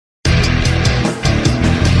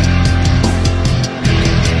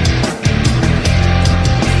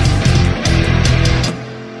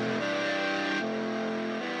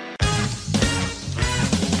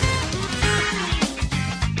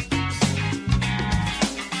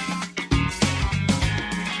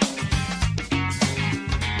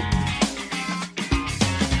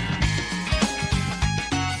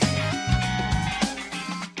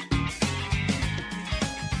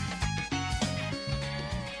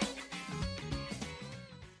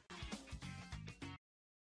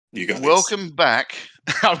You got Welcome back.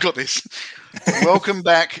 I've got this. Welcome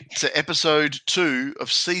back to episode 2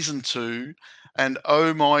 of season 2. And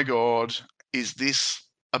oh my God, is this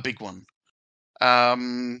a big one?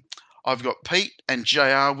 I've got Pete and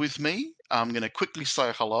JR with me. I'm going to quickly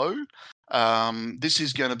say hello. This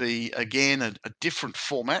is going to be, again, a different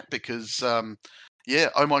format because, oh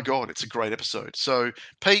my God, it's a great episode. So,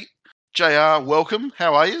 Pete, JR, welcome.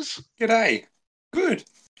 How are you? G'day. Good.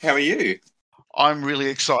 How are you? I'm really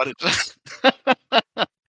excited.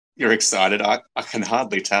 You're excited. I can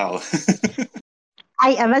hardly tell.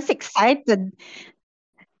 I am as excited.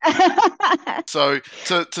 So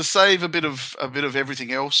to save a bit of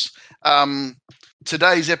everything else,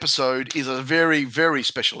 today's episode is a very, very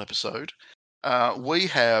special episode. We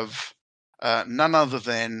have none other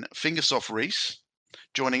than Fingersoft Rhys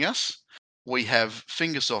joining us. We have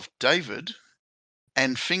Fingersoft David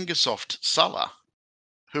and Fingersoft Salla,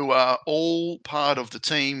 who are all part of the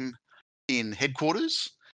team in headquarters.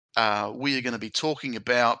 We are going to be talking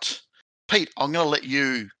about... Pete, I'm going to let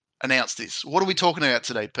you announce this. What are we talking about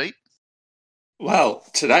today, Pete? Well,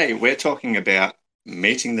 today we're talking about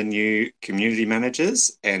meeting the new community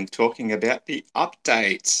managers and talking about the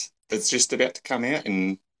update that's just about to come out,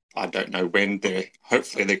 and I don't know when.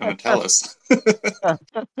 Hopefully they're going to tell us.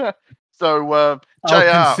 So, JR...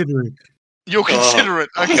 I'll consider it. You'll consider it.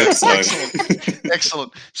 Okay, so.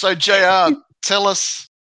 Excellent. So, JR, tell us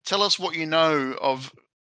what you know of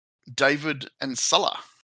David and Salla.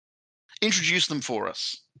 Introduce them for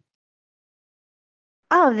us.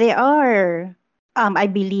 Oh, they are, I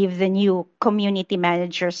believe, the new community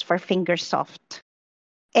managers for Fingersoft.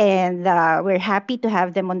 And we're happy to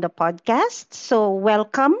have them on the podcast. So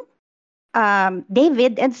welcome,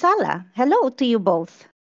 David and Salla. Hello to you both.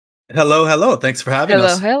 Hello. Thanks for having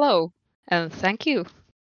us. Hello. And thank you.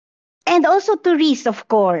 And also to Rhys, of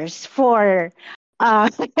course, for how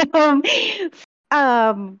do I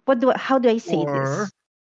say this?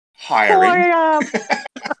 Hiring.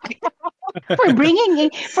 For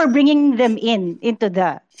bringing them into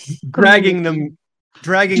the dragging them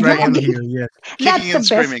here. Yes,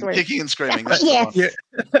 kicking and screaming. That's yes.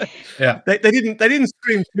 Yeah. They didn't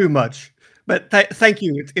scream too much, but thank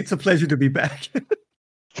you. It's a pleasure to be back.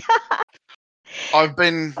 I've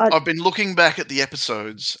been looking back at the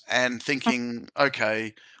episodes and thinking,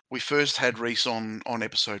 okay, we first had Rhys on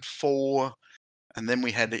episode 4, and then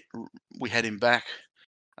we had him back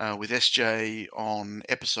with SJ on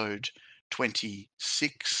episode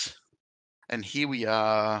 26, and here we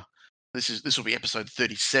are. This will be episode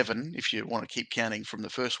 37 if you want to keep counting from the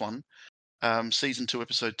first one. Season 2,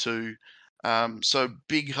 episode 2. So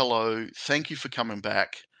big hello. Thank you for coming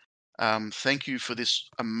back. Thank you for this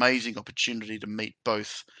amazing opportunity to meet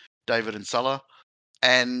both David and Salla.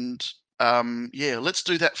 And let's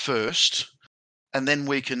do that first, and then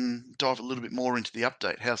we can dive a little bit more into the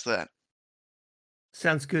update. How's that?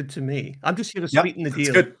 Sounds good to me. I'm just here to sweeten the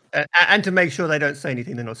deal good. And to make sure they don't say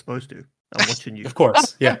anything they're not supposed to. I'm watching you. Of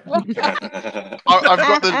course, yeah. I've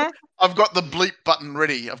got the bleep button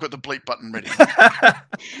ready.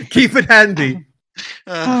 Keep it handy.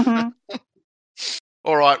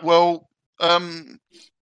 All right. Well, I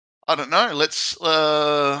don't know. Let's.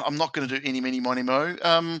 I'm not going to do any, mini, money, mo.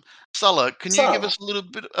 Salla, can you give us a little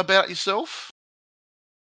bit about yourself?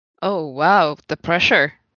 Oh wow, the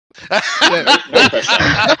pressure.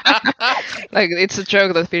 Like, it's a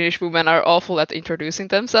joke that Finnish women are awful at introducing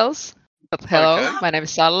themselves. But hello, Okay. My name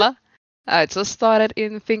is Salla. I just started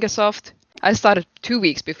in Fingersoft. I started 2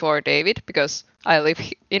 weeks before David because I live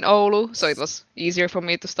in Oulu, so it was easier for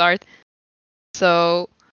me to start. So,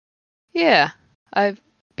 yeah, I've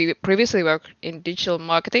previously worked in digital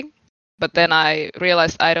marketing, but then I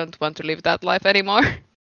realized I don't want to live that life anymore.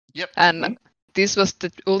 Yep. And this was the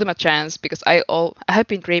ultimate chance because I have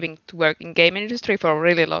been dreaming to work in game industry for a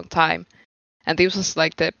really long time. And this was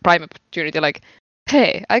like the prime opportunity, like,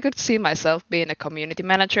 hey, I could see myself being a community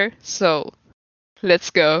manager, so let's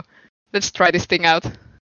go. Let's try this thing out.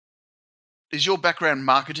 Is your background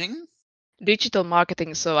marketing? Digital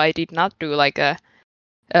marketing, so I did not do like a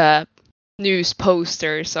news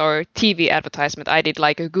posters or TV advertisement. I did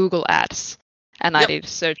like a Google ads, and I did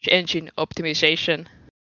search engine optimization.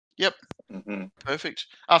 Yep. Mm-hmm. Perfect.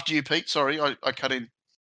 After you, Pete. Sorry, I cut in.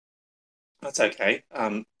 That's okay.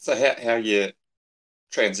 So how are you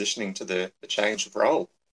transitioning to the change of role?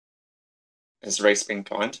 Has Rhys been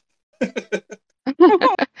kind?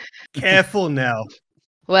 Careful now.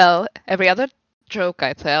 Well, every other joke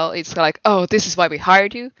I tell, it's like, oh, this is why we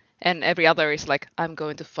hired you. And every other is like, I'm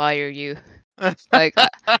going to fire you. Like,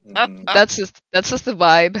 that's just the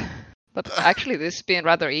vibe. But actually, this has been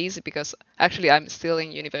rather easy because actually I'm still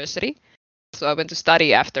in university. So I went to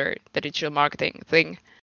study after the digital marketing thing.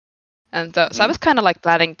 And so I was kind of like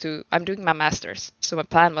planning I'm doing my master's. So my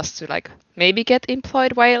plan was to like maybe get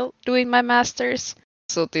employed while doing my master's.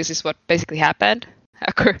 So this is what basically happened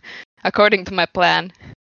according to my plan.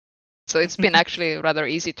 So it's been actually a rather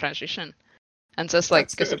easy transition. And just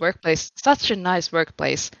like, because the workplace, such a nice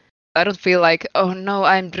workplace, I don't feel like, oh no,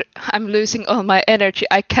 I'm losing all my energy.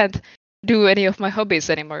 I can't do any of my hobbies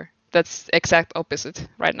anymore. That's exact opposite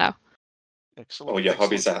right now. Excellent. All your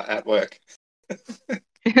hobbies are at work.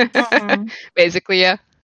 Basically, yeah.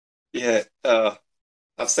 Yeah,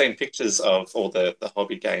 I've seen pictures of all the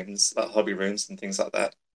hobby games, like hobby rooms and things like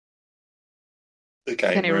that. The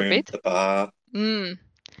game room, repeat? the bar. Well,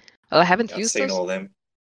 I haven't used seen those. all them.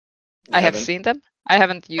 I have seen them. I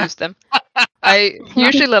haven't used them. I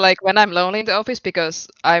usually like when I'm lonely in the office because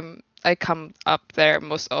I come up there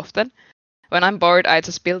most often. When I'm bored, I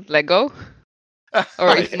just build Lego.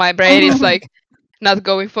 Or if my brain is like not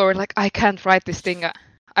going forward, like I can't write this thing,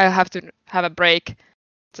 I have to have a break.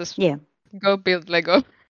 Just go build Lego.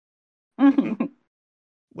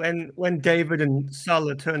 When David and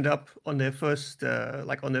Salla turned up on their first day,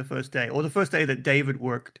 or the first day that David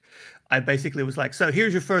worked, I basically was like, so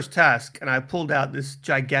here's your first task. And I pulled out this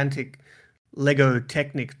gigantic Lego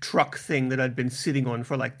Technic truck thing that I'd been sitting on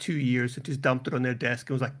for like 2 years and just dumped it on their desk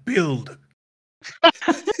and was like, build.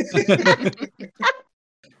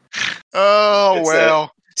 Oh,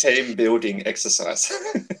 well. Team building exercise.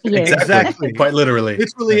 Exactly. Quite literally.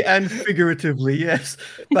 Literally and figuratively, yes.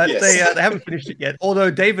 But they haven't finished it yet.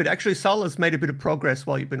 Although, David, actually, Salla's made a bit of progress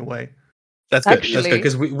while you've been away. That's good. That's good,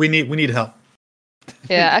 because we need help.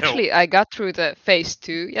 Yeah, actually, I got through the phase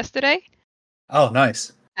 2 yesterday. Oh,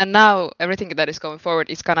 nice. And now everything that is going forward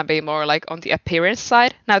is going to be more like on the appearance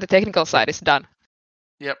side. Now the technical side is done.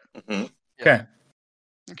 Yep. Mm-hmm. Okay.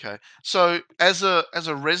 Okay. So as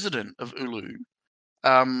a resident of Oulu,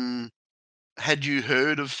 had you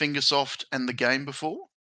heard of Fingersoft and the game before?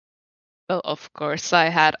 Well, of course I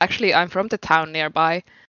had. Actually, I'm from the town nearby.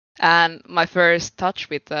 And my first touch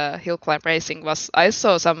with HillClimb Racing was I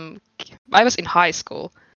was in high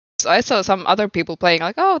school. So I saw some other people playing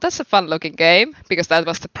like, oh, that's a fun looking game. Because that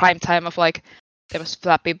was the prime time of like, there was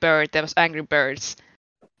Flappy Bird, there was Angry Birds.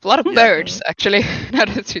 A lot of birds, actually, now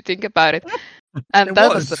that you think about it. And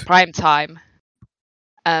that was the prime time.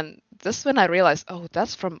 And that's when I realized, oh,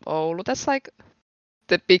 that's from Oulu. That's like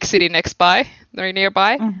the big city very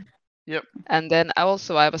nearby. Yep. And then I was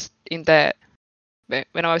when I was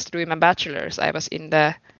doing my bachelor's, I was in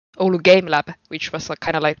the Oulu Game Lab, which was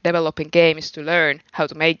kind of like developing games to learn how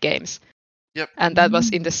to make games. Yep. And that was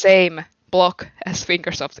in the same block as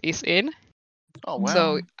Fingersoft is in. Oh, wow.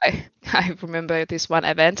 So I remember this one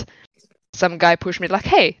event. Some guy pushed me like,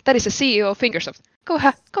 hey, that is the CEO of Fingersoft. Go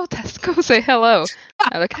say hello.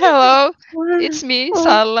 I'm like, hello, it's me,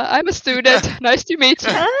 Salla. I'm a student. Nice to meet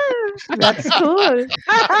you. That's cool.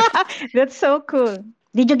 That's so cool.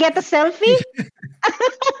 Did you get a selfie?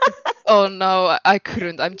 Oh no, I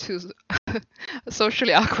couldn't. I'm too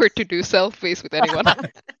socially awkward to do selfies with anyone.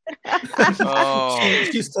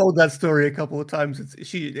 She's told that story a couple of times.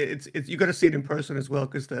 It's you got to see it in person as well,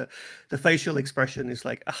 because the facial expression is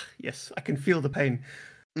like, yes, I can feel the pain.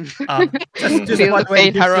 Just feel the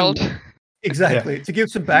pain, Harold. Exactly. Yeah. To give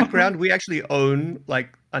some background, we actually own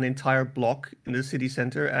like an entire block in the city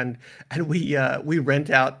center, and we rent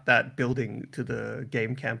out that building to the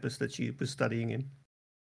game campus that she was studying in.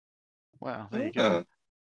 Wow, there you go.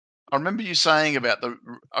 I remember you saying about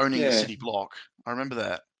owning the city block. I remember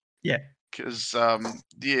that. Yeah. Because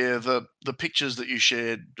the pictures that you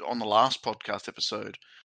shared on the last podcast episode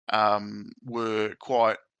were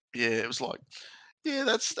quite. Yeah, it was like. Yeah,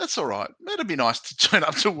 that's all right. That'd be nice to turn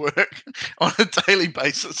up to work on a daily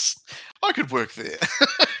basis. I could work there.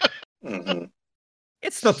 Mm-hmm.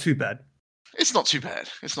 It's not too bad. It's not too bad.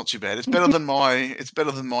 It's better than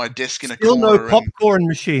my desk in a Still corner. No popcorn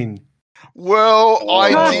machine. Well,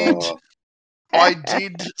 I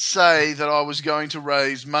did say that I was going to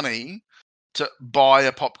raise money to buy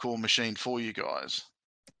a popcorn machine for you guys.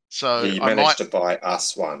 So you managed to buy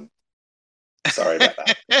us one. Sorry about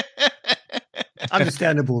that.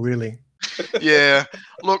 Understandable, really. Yeah.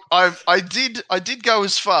 Look, I did go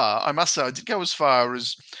as far. I must say, I did go as far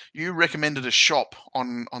as you recommended a shop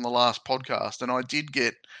on the last podcast, and I did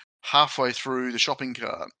get halfway through the shopping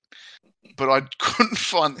cart, but I couldn't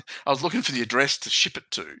find. I was looking for the address to ship it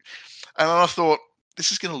to, and I thought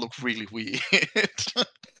this is going to look really weird.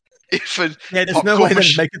 There's no way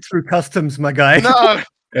they'd make it through customs, my guy. No.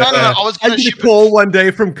 I was going to ship call one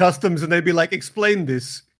day from customs, and they'd be like, "Explain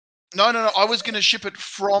this." No. I was going to ship it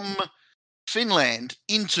from Finland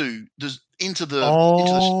into the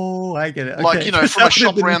Oh, I get it. like Okay. from a That would've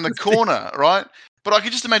shop been around the interesting. corner, right? But I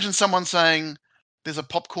could just imagine someone saying, "There's a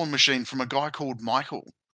popcorn machine from a guy called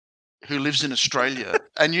Michael who lives in Australia,"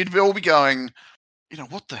 and you'd all be going,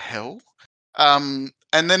 what the hell? And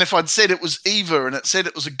then if I'd said it was Eva and it said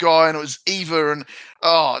it was a guy and it was Eva, and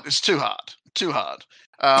it's too hard. So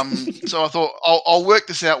I thought I'll work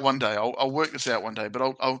this out one day. I'll work this out one day, but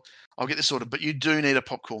I'll get this sorted. But you do need a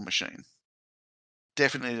popcorn machine.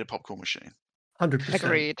 Definitely need a popcorn machine. 100%.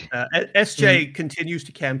 Agreed. SJ continues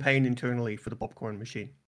to campaign internally for the popcorn machine.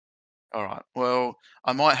 All right. Well,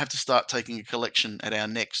 I might have to start taking a collection at our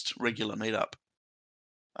next regular meetup.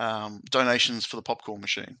 Donations for the popcorn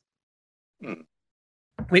machine.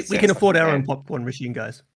 We can afford our own popcorn machine,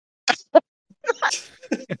 guys.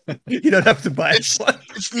 You don't have to buy it.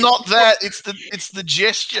 It's not that. It's the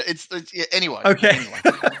gesture. Anyway. Okay.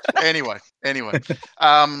 Anyway.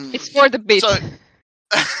 It's for the bit.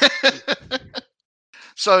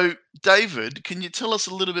 So, David, can you tell us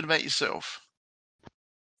a little bit about yourself?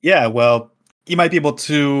 Yeah, well, you might be able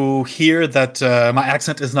to hear that my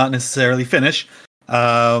accent is not necessarily Finnish.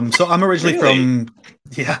 So I'm originally from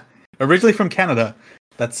Canada.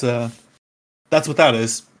 That's what that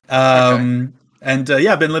is. Okay. And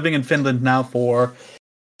I've been living in Finland now for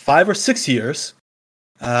 5 or 6 years.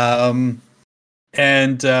 And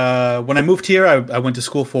when I moved here, I went to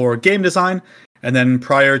school for game design. And then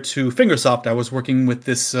prior to Fingersoft, I was working with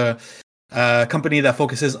this company that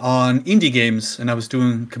focuses on indie games, and I was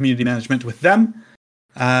doing community management with them.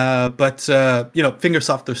 But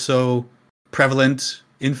Fingersoft, they're so prevalent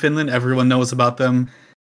in Finland. Everyone knows about them.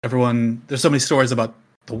 There's so many stories about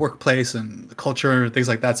the workplace and the culture, things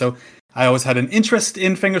like that. So I always had an interest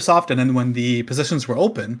in Fingersoft, and then when the positions were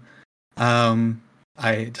open,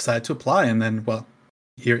 I decided to apply, and then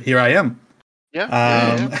here I am.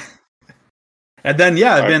 Yeah. And then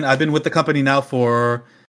I've been with the company now for,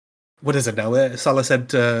 what is it now? Salla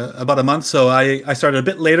said about a month. So I started a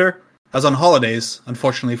bit later. I was on holidays,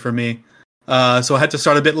 unfortunately for me. So I had to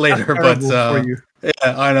start a bit later. But for you. Yeah,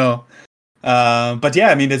 I know. But yeah,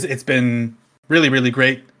 I mean, it's been really, really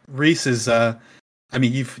great. Rhys is,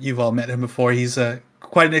 you've all met him before. He's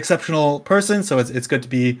quite an exceptional person. So it's good to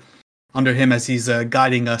be under him as he's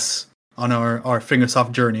guiding us on our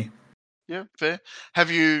Fingersoft journey. Yeah, fair. Have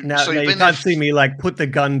you? Now, so you been can't see me put the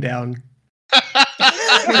gun down.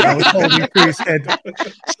 I was holding to his head.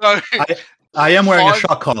 So I am wearing a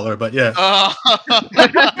shock collar, but yeah.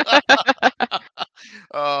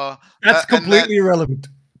 That's completely irrelevant.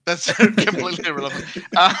 That's completely irrelevant.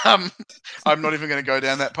 I'm not even going to go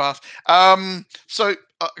down that path. So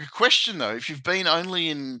a question though, if you've been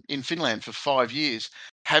only in Finland for 5 years,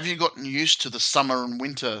 have you gotten used to the summer and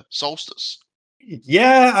winter solstice?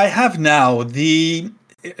 Yeah, I have now.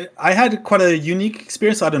 I had quite a unique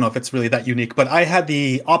experience. I don't know if it's really that unique, but I had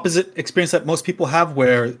the opposite experience that most people have,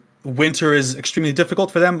 where winter is extremely difficult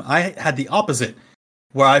for them. I had the opposite,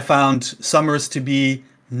 where I found summers to be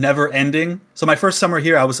never ending. So my first summer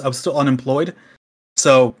here, I was still unemployed.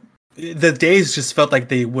 So the days just felt like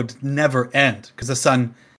they would never end because the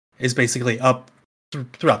sun is basically up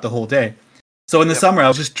throughout the whole day. So in the summer, I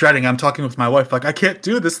was just dreading. I'm talking with my wife, like, I can't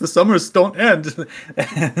do this. The summers don't end.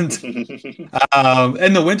 And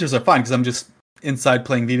the winters are fine because I'm just inside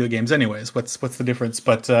playing video games anyways. What's the difference?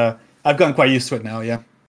 But I've gotten quite used to it now, yeah.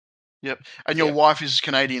 Yep. And your wife is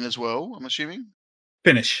Canadian as well, I'm assuming?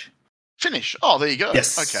 Finnish. Oh, there you go.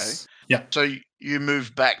 Yes. Okay. Yeah. So you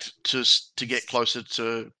moved back to get closer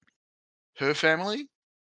to her family?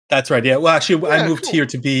 That's right, yeah. Well, actually, I moved here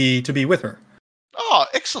to be with her. Oh,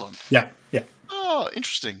 excellent. Yeah. Oh,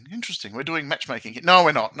 interesting. We're doing matchmaking here. No,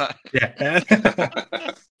 we're not. No. Yeah.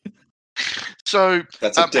 So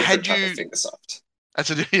that's a different type of Fingersoft.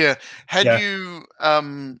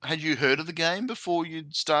 Had you heard of the game before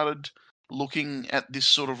you'd started looking at this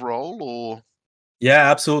sort of role, or?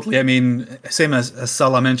 Yeah, absolutely. I mean, same as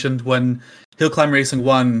Salla mentioned, when HillClimb Racing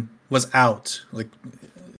 1 was out, like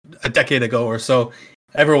a decade ago or so,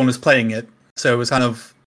 everyone was playing it. So it was kind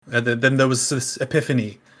of then there was this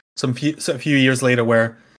epiphany a few years later,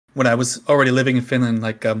 where when I was already living in Finland,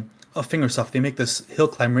 like, Fingersoft, they make this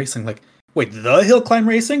HillClimb Racing. Like, wait, the HillClimb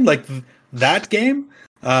Racing? Like that game?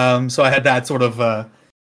 So I had that sort of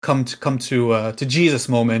come to Jesus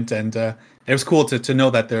moment, and it was cool to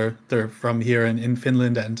know that they're from here in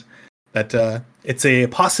Finland, and that it's a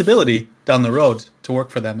possibility down the road to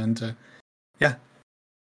work for them, and yeah.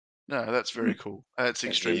 No, that's very cool. That's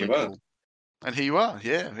extremely cool. And here you are.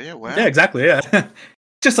 Yeah, wow. Yeah, exactly. Yeah.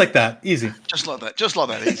 Just like that, easy. Just like that,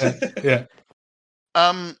 easy. Yeah.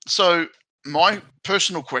 So my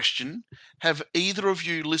personal question: have either of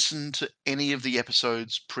you listened to any of the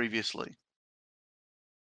episodes previously?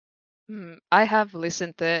 I have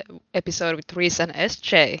listened to the episode with Rhys and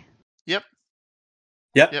SJ. Yep.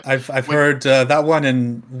 Yep, Yep. I've heard that one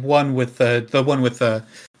and one with the one with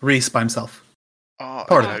Rhys by himself. Oh,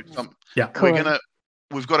 Part of okay. it. Yeah. Cool.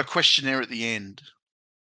 We've got a questionnaire at the end.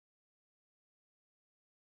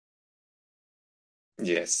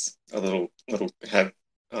 Yes, a little have.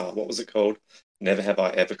 What was it called? Never have I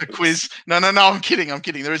ever A quiz? No. I'm kidding.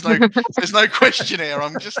 There's no questionnaire.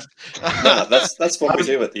 I'm just. No, that's what we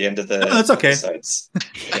do at the end of the that's okay. episodes.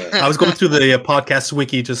 Yeah. I was going through the podcast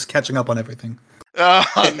wiki, just catching up on everything. No,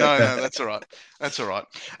 that's all right. That's all right.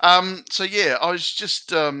 So yeah, I was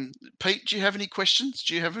just Pete. Do you have any questions?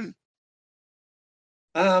 Do you have any?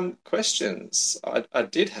 Questions. I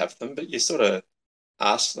did have them, but you sort of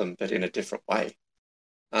asked them, but in a different way.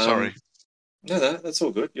 Sorry. No, that's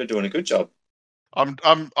all good. You're doing a good job. I'm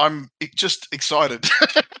just excited.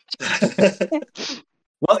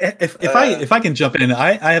 Well, if I can jump in,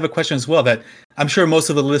 I have a question as well that I'm sure most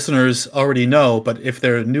of the listeners already know, but if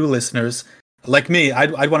they're new listeners like me,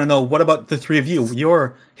 I'd want to know, what about the three of you,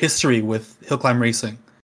 your history with HillClimb Racing?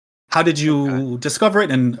 How did you discover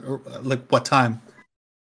it, and like what time?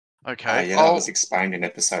 Okay. Yeah, that was explained in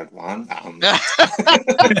episode 1.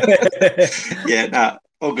 Yeah, no,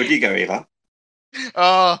 all good. You go, Eva.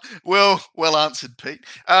 Well answered, Pete.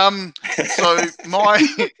 So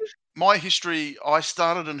my history, I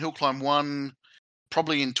started in HillClimb 1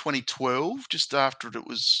 probably in 2012, just after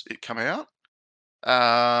it came out.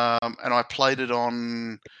 And I played it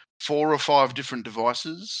on 4 or 5 different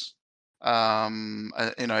devices. Every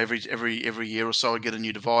year or so I'd get a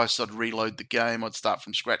new device, I'd reload the game, I'd start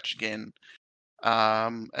from scratch again.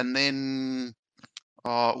 And then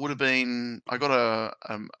it would have been, I got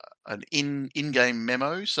an in-game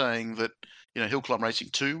memo saying that HillClimb Racing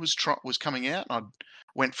 2 was coming out. I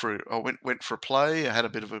went for a play. I had a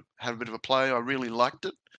bit of a play. I really liked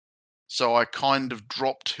it, so I kind of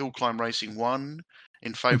dropped HillClimb Racing 1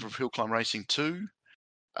 in favor of HillClimb Racing 2.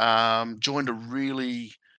 Joined a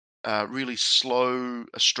really slow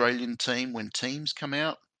Australian team when teams come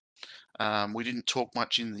out. We didn't talk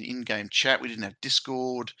much in the in-game chat. We didn't have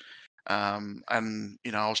Discord. And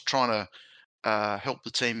I was trying to help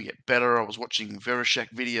the team get better. I was watching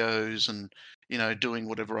Vereshak videos and doing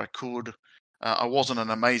whatever I could. I wasn't an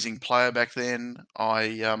amazing player back then.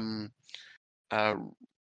 I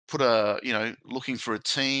put looking for a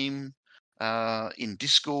team in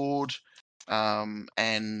Discord,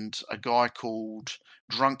 and a guy called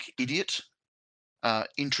Drunk Idiot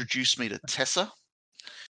introduced me to Tessa,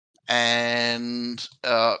 and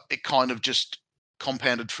it kind of just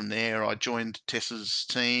compounded from there. I joined Tessa's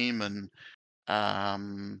team, and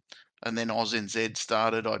then AUSNZ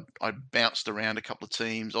started. I bounced around a couple of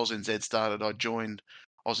teams. AUSNZ started. I joined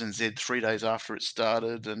AUSNZ 3 days after it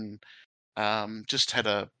started, and just had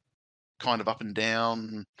a kind of up and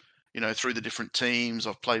down, through the different teams.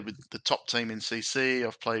 I've played with the top team in CC.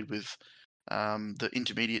 I've played with the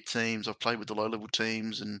intermediate teams. I've played with the low-level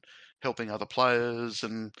teams and helping other players.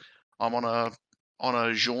 And I'm on a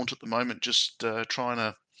jaunt at the moment, just trying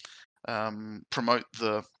to promote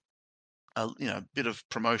the bit of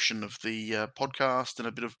promotion of the podcast and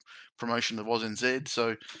a bit of promotion of AUSNZ.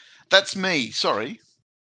 So that's me. Sorry.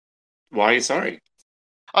 Why are you sorry?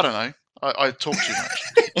 I don't know. I talk too much.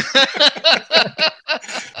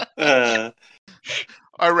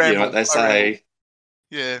 I ramble. You know what they say?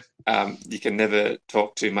 Yeah. You can never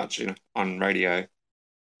talk too much on radio.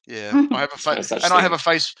 Yeah, I have a face, and I have a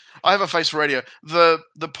face. I have a face for radio. The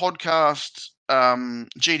podcast,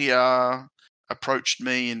 GDR approached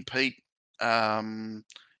me and Pete. When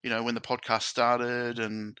the podcast started,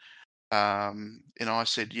 and I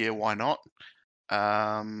said, yeah, why not?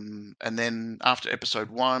 And then after episode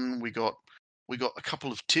 1, we got a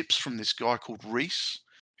couple of tips from this guy called Rhys,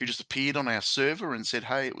 who just appeared on our server and said,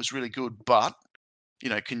 hey, it was really good, but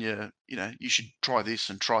can you should try this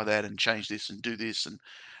and try that and change this and do this,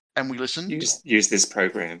 and we listened. Use this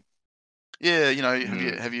program. Yeah,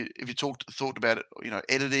 have you thought about it?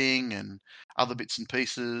 Editing and other bits and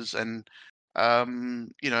pieces, and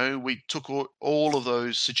we took all of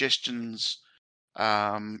those suggestions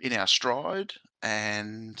in our stride,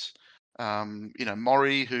 and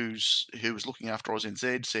Maury, who was looking after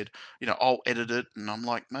AUSNZ, said, I'll edit it, and I'm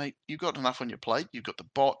like, mate, you've got enough on your plate. You've got the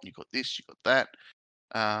bot, you've got this, you've got that.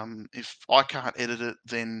 If I can't edit it,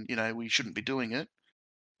 then we shouldn't be doing it.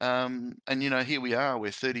 And here we are.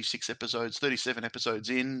 We're 37 episodes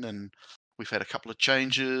in, and we've had a couple of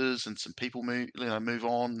changes and some people move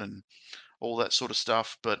on and all that sort of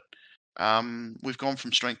stuff. But We've gone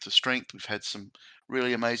from strength to strength. We've had some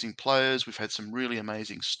really amazing players. We've had some really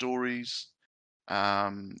amazing stories.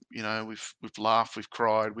 We've laughed, we've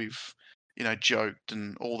cried, we've joked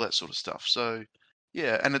and all that sort of stuff. So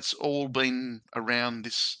yeah, and it's all been around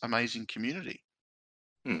this amazing community.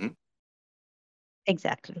 Hmm.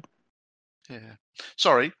 Exactly. Yeah.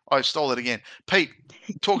 Sorry, I stole that again. Pete,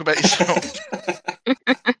 talk about yourself.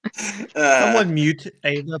 Someone mute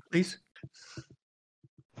Ava, please.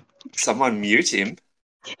 Someone mute him.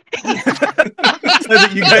 So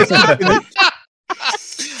that you guys can finish.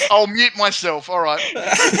 I'll mute myself. All right.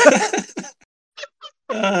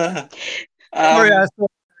 Sorry, I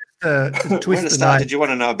thought to Where twist to the start? knife. Did you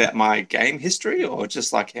want to know about my game history, or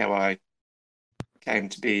just like how I came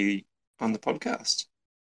to be on the podcast?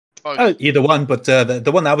 Both. Either one, but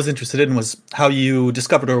the one I was interested in was how you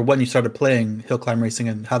discovered or when you started playing hill climb racing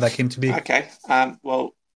and how that came to be. Okay.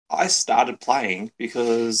 Well, I started playing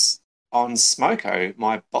because on Smoko,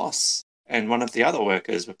 my boss and one of the other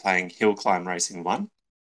workers were playing HillClimb Racing 1.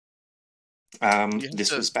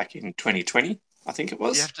 This was back in 2020, I think it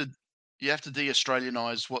was. You have to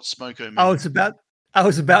de-Australianize what Smoko means. I was about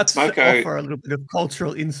to Smoko- offer a little bit of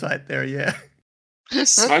cultural insight there. Yeah.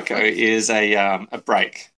 Smoko is a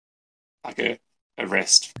break, like a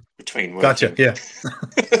rest between working. Gotcha. Yeah.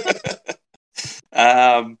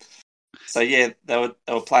 So yeah, they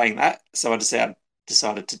were playing that. So I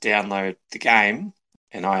decided to download the game,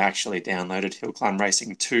 and I actually downloaded HillClimb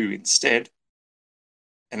Racing 2 instead.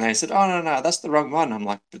 And they said, "Oh no, that's the wrong one." I'm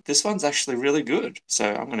like, "But this one's actually really good,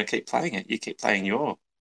 so I'm going to keep playing it. You keep playing your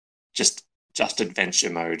just adventure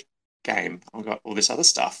mode game. I've got all this other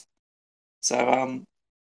stuff." So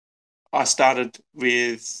I started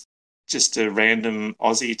with just a random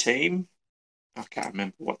Aussie team. I can't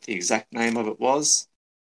remember what the exact name of it was,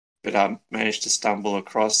 but I managed to stumble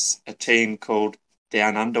across a team called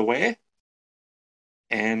Down Underwear,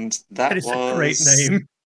 and that Is was a great name.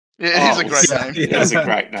 It is a great name. It is a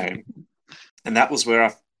great name, and that was where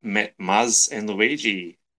I met Muzz and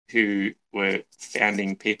Luigi, who were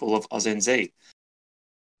founding people of AUSNZ,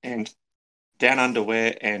 and Down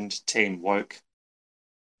Underwear and Team Woke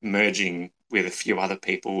merging with a few other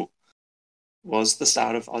people was the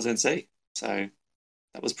start of AUSNZ. So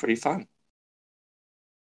that was pretty fun.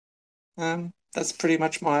 That's pretty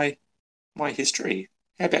much my history.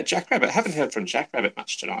 How about Jackrabbit? I haven't heard from Jackrabbit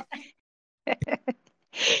much tonight.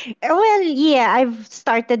 Well, yeah, I've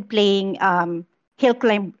started playing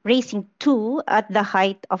HillClimb Racing 2 at the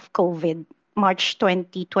height of COVID, March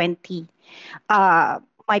 2020.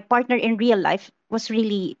 My partner in real life was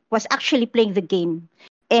actually playing the game.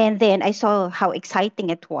 And then I saw how exciting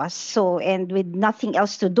it was. So, and with nothing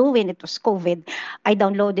else to do when it was COVID, I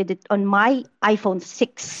downloaded it on my iPhone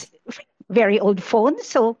 6, very old phone.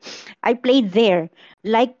 So I played there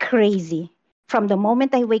like crazy from the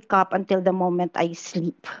moment I wake up until the moment I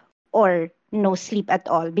sleep, or no sleep at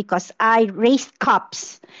all, because I raced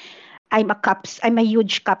cups. I'm a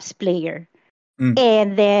huge cups player.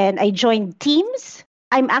 And then I joined teams.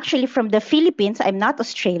 I'm actually from the Philippines. I'm not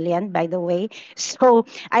Australian, by the way. So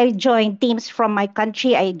I joined teams from my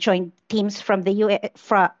country. I joined teams from the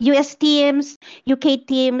US teams, UK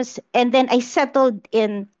teams, and then I settled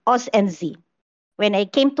in AUSNZ. When I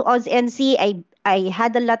came to AUSNZ, I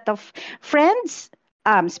had a lot of friends,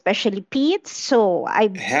 especially Pete. So I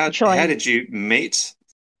How joined. did you meet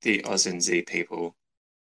the AUSNZ people?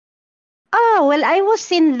 Oh, well, I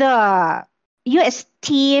was in the US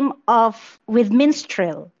team with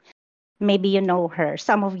Minstrel. Maybe you know her.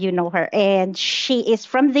 Some of you know her. And she is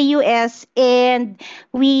from the US. And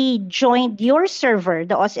we joined your server,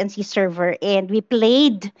 the AUSNC server, and we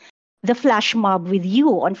played the flash mob with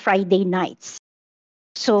you on Friday nights.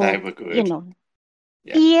 So, They were good.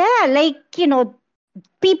 Yeah, like,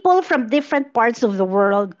 people from different parts of the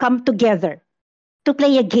world come together to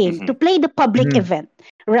play a game, to play the public event,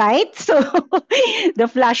 right? So the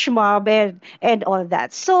flash mob and all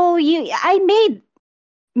that. So I made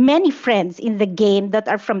many friends in the game that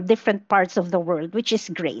are from different parts of the world, which is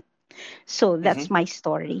great. So that's my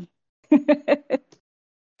story.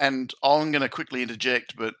 And I'm going to quickly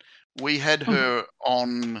interject, but we had her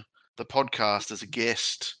on the podcast as a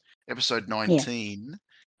guest, episode 19.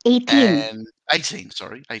 18. And 18,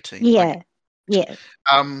 sorry, 18. Yeah. Yeah.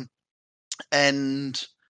 And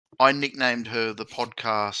I nicknamed her the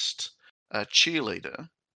podcast cheerleader.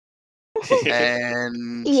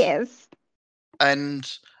 And Yes.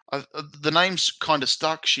 and the name's kind of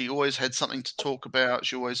stuck. She always had something to talk about.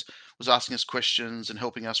 She always was asking us questions and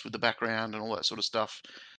helping us with the background and all that sort of stuff.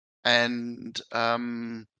 And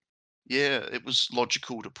yeah, it was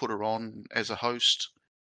logical to put her on as a host.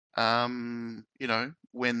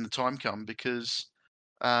 when the time come, because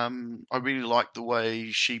I really liked the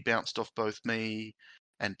way she bounced off both me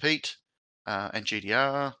and Pete and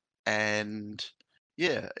GDR, and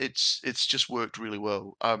yeah, it's just worked really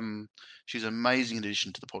well. She's an amazing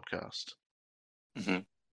addition to the podcast. Mhm.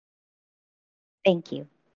 Thank you.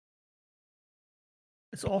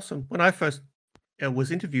 It's awesome. When I first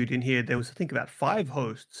was interviewed in here, there was I think about 5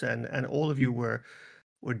 hosts, and all of you were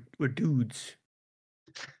dudes.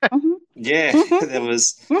 Mhm. Yeah, Mhm. there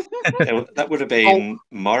was Mhm. that would have been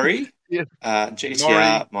Maury, Yeah.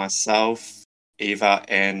 GTR, myself, Eva,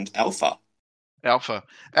 and Alpha. Alpha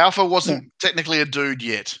wasn't technically a dude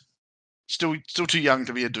yet. Still too young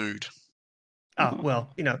to be a dude. Ah,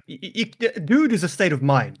 well, dude is a state of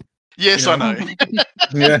mind. Yes, You I know? know.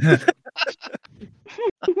 Yeah.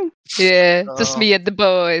 Yeah, just Oh. me and the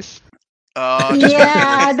boys.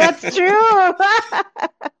 Yeah, that's true.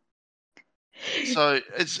 So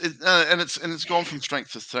it's gone from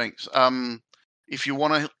strength to strength. If you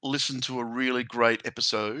want to listen to a really great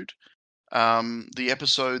episode, the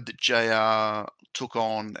episode that JR took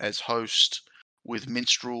on as host with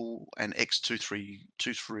Minstrel and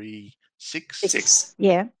X23236, Six.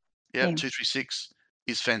 Yeah. yeah, Yeah. 236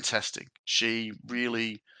 is fantastic. She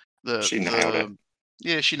really She nailed it.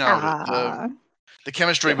 Yeah, she nailed it. Ah. The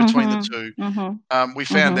chemistry Yeah. between the Mhm. two. Mhm. We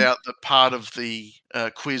found Mhm. out that part of the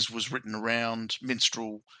quiz was written around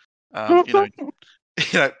Minstrel,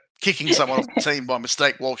 kicking someone off the team by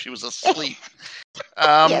mistake while she was asleep.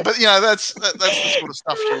 Yes. But that's the sort of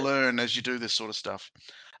stuff you learn as you do this sort of stuff.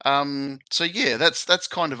 So yeah, that's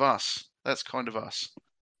kind of us. That's kind of us.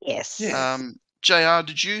 Yes. Yeah. JR,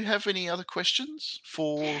 did you have any other questions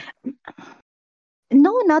for?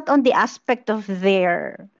 No, not on the aspect of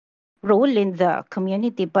their role in the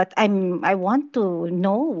community, but I want to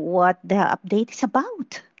know what the update is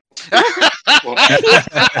about. Well, Please,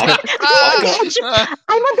 I've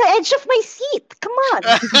I'm on the edge of my seat. Come on.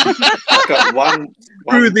 I've got one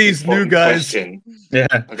Screw these new important guys. question. Yeah.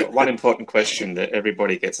 I've got one important question that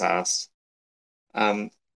everybody gets asked.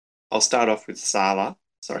 I'll start off with Salla.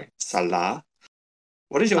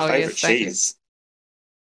 What is your Oh, favorite yes, thank you. cheese?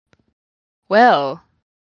 Well,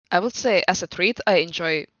 I would say as a treat, I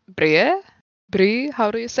enjoy brie. Brie,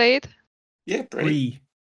 how do you say it? Yeah, Brie. Brie.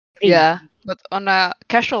 Yeah, but on a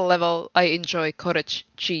casual level, I enjoy cottage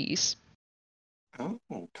cheese. Oh,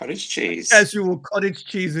 cottage cheese. Casual cottage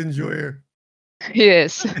cheese enjoyer.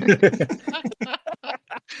 Yes.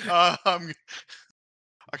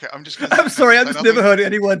 Okay, I'm just gonna I'm sorry, I've say just nothing. never heard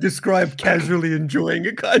anyone describe casually enjoying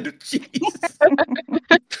a kind of cheese.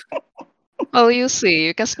 Well, you see,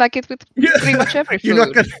 you can snack it with pretty much every food. You're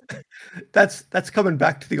not gonna. That's coming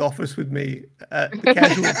back to the office with me. The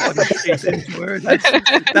casual cottage cheese enjoyer.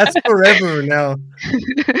 That's forever now.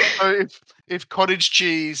 So if cottage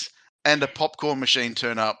cheese and a popcorn machine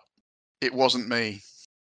turn up, it wasn't me.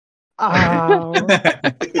 Oh.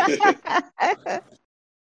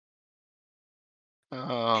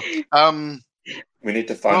 We need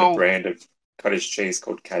to find a brand of cottage cheese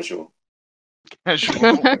called Casual.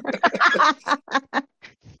 Casual.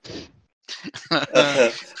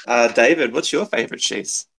 David, what's your favorite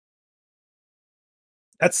cheese?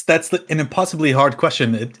 That's an impossibly hard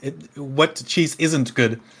question. What cheese isn't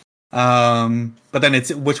good? But then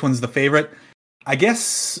it's which one's the favorite? I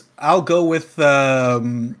guess I'll go with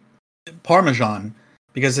Parmesan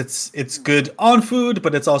because it's good on food,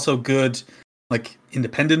 but it's also good like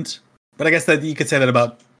independent. But I guess that you could say that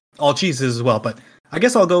about all cheeses as well. But I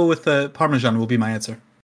guess I'll go with Parmesan. Will be my answer.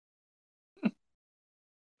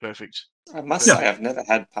 Perfect. I must say I've never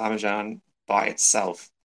had Parmesan by itself.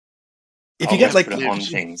 If you get like put it on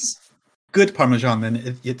things, good Parmesan,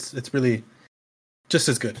 then it's really just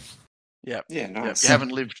as good. Yeah. Yeah, nice. You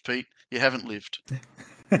haven't lived, Pete. You haven't lived.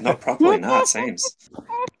 Not properly, no, it seems.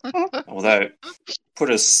 Although, put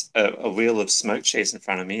a wheel of smoked cheese in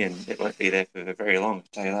front of me and it won't be there for very long, I'll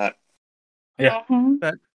tell you that. Yeah.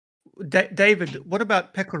 But David, what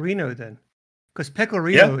about pecorino then? Because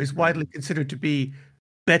pecorino is widely considered to be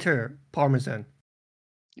better Parmesan.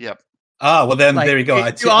 Yep. Ah, well then there you go.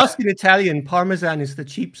 If you ask in Italian, Parmesan is the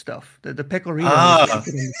cheap stuff. The pecorino is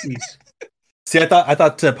the cheese. See, I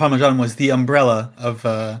thought Parmesan was the umbrella of.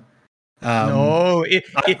 No,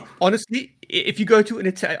 honestly, if you go to an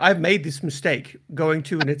Italian, I've made this mistake going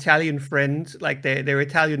to an Italian friend, like their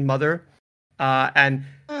Italian mother, and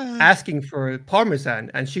asking for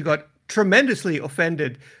Parmesan, and she got tremendously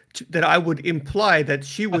offended that I would imply that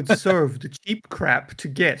she would serve the cheap crap to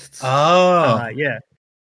guests. Oh, yeah.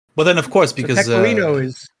 Well, then of course because pecorino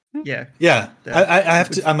is yeah. I have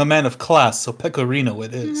to. I'm a man of class, so pecorino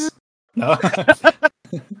it is. No.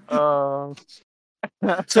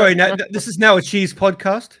 Sorry, now, this is now a cheese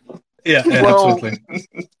podcast. Yeah, Well, absolutely.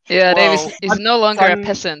 Yeah, Dave Well, is no longer a fun-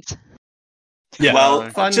 peasant. Yeah. Well,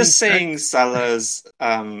 Fun just fact. seeing Salla's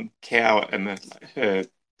cow and her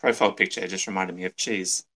profile picture just reminded me of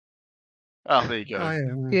cheese. oh, there you go.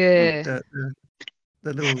 Oh, yeah. Yeah.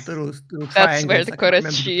 The little That's triangles. where the I can't cottage remember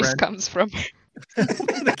the cheese brand. comes from.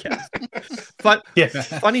 The cows. But Yeah.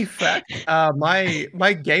 funny fact,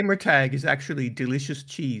 my gamer tag is actually delicious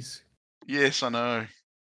cheese. Yes, I know.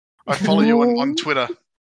 I follow you on Twitter.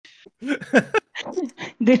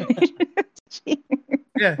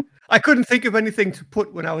 Yeah, I couldn't think of anything to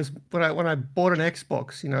put when I bought an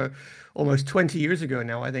Xbox. Almost 20 years ago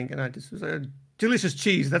now, I think, and I just was delicious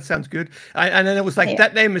cheese. That sounds good. And then it was like Yeah.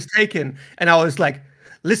 that name is taken, and I was like,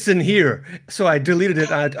 listen here. So I deleted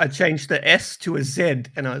it. I changed the S to a Z,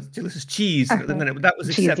 and I was delicious cheese. And then that was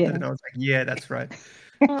Cheese, accepted, yeah. and I was like, yeah, that's right.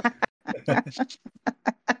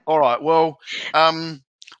 All right. Well,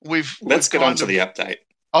 we've Let's get on kind to of- the update.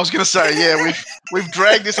 I was going to say, yeah, we've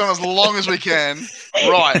dragged this on as long as we can.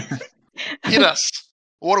 Right, hit us.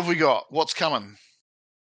 What have we got? What's coming?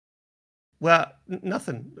 Well,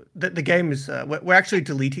 nothing. The game is. We're actually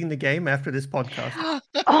deleting the game after this podcast.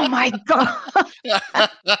 Oh my god!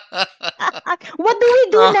 What do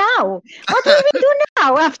we do now? What do we do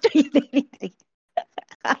now after you delete it?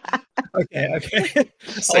 Okay.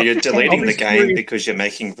 So you're deleting the Obviously- game because you're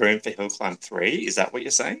making room for HillClimb 3? Is that what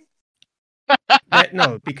you're saying?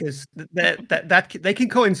 No, because that they can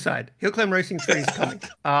coincide. HillClimb Racing 3 is coming.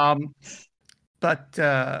 But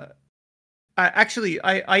that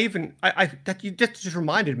you just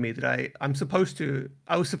reminded me that I was supposed to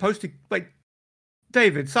wait.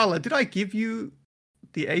 David, Salla, did I give you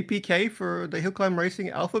the APK for the HillClimb Racing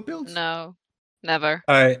alpha builds? No, never.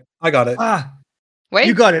 I got it. Ah, Wait,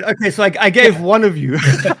 you got it. Okay, so I gave one of you.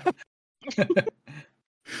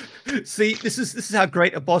 See, this is how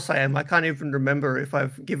great a boss I am. I can't even remember if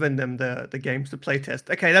I've given them the games to playtest.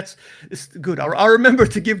 Okay, it's good. I'll remember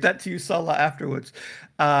to give that to you, Salla, afterwards.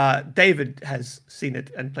 David has seen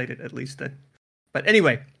it and played it at least then. But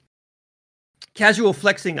anyway, casual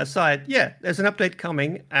flexing aside, yeah, there's an update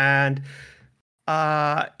coming, and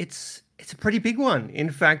it's a pretty big one.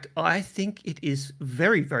 In fact, I think it is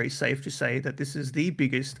very, very safe to say that this is the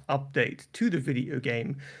biggest update to the video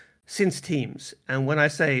game since Teams. And when I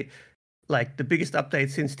say like the biggest update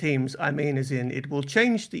since Teams, I mean as in it will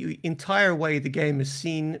change the entire way the game is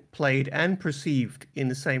seen, played, and perceived in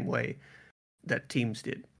the same way that Teams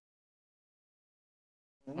did.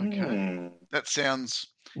 Okay. That sounds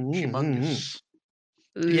Mm-hmm. humongous.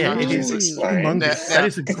 Yeah, it is Explain. humongous. Now, That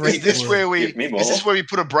is a great Is this word. where we Give me more.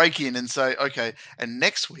 put a break in and say, okay, and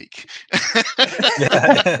next week?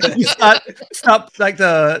 You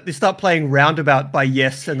start playing Roundabout by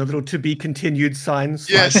Yes and the little to be continued signs.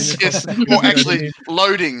 Yes, yes. Or actually,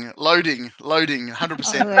 loading, 100%, Oh,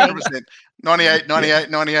 100%. 98, 98,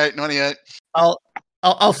 98, 98.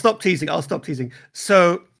 I'll stop teasing.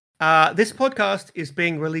 So this podcast is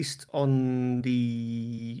being released on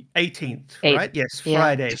the 18th, right? Yes, Yeah.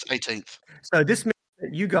 Friday. It's 18th. So this means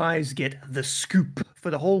that you guys get the scoop for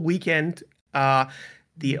the whole weekend.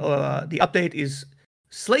 The update is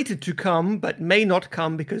slated to come, but may not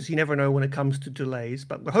come because you never know when it comes to delays.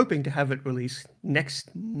 But we're hoping to have it released next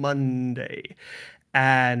Monday.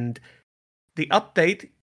 And the update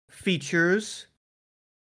features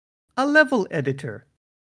a level editor.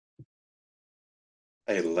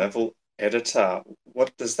 A level editor.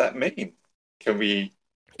 What does that mean? Can we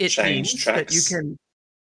It change means tracks? that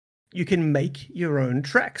you can make your own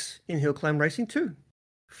tracks in HillClimb Racing 2.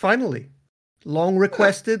 Finally. Long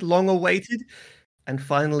requested, long awaited, and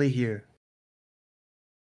finally here.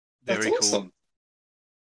 That's Very awesome.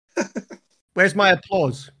 Where's my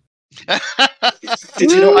applause?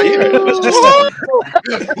 Did you not hear it? It was just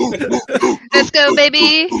let's go,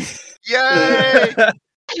 baby. Yay!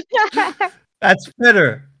 That's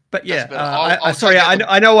better. But yeah, That's better. I'll sorry, take that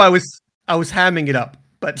I know I was hamming it up,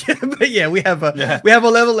 but yeah, we have a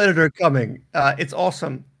level editor coming. It's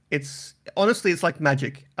awesome. It's honestly, it's like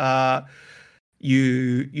magic.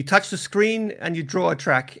 You touch the screen and you draw a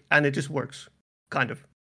track, and it just works, kind of.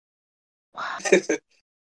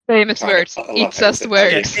 Famous Kind of. words. I love It how you just said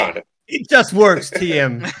works. kind of. It just works,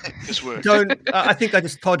 TM. This works. Don't. I think I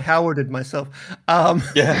just Todd Howarded myself.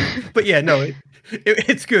 Yeah. But yeah, no,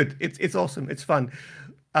 it's good. It's awesome. It's fun.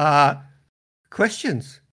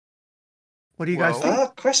 Questions? What do you guys Well,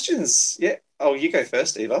 think? Questions. Yeah. Oh, you go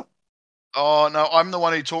first, Eva. Oh, no, I'm the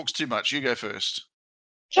one who talks too much. You go first.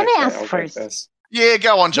 Can Okay, I ask I'll go first? Yeah,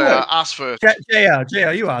 go on, JR. No. Ask first.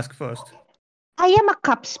 JR, you ask first. I am a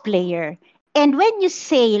Cups player, and when you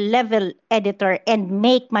say level editor and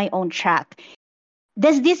make my own track,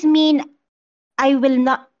 does this mean I will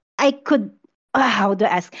not? I could. How do I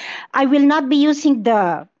ask? I will not be using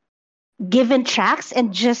the given tracks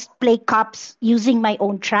and just play cups using my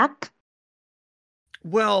own track.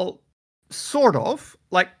 Well, sort of.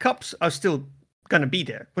 Like cups are still going to be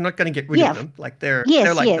there. We're not going to get rid Yeah. of them. Like they're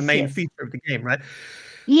Yes, like the yes, main yes. feature of the game, right?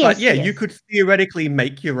 Yes, But yeah, yes. you could theoretically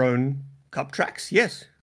make your own cup tracks. Yes.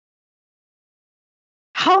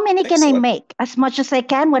 How many can I Excellent. make? As much as I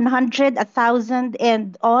can, 100, 1,000,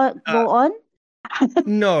 and all go on?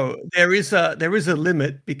 No, there is a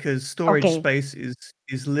limit because storage Okay. space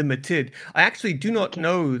is limited. I actually do not Okay.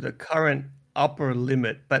 know the current upper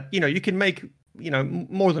limit, but you can make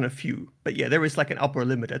more than a few. But yeah, there is like an upper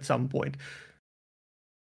limit at some point.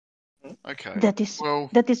 Okay.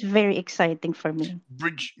 That is very exciting for me.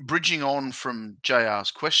 Bridging on from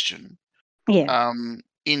JR's question, Yeah.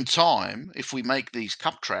 in time, if we make these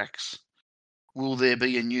cup tracks, will there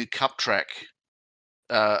be a new cup track,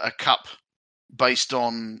 a cup based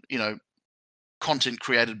on content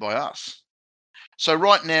created by us? So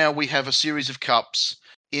right now we have a series of cups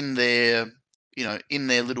in their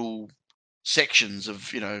little sections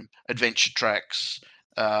of adventure tracks,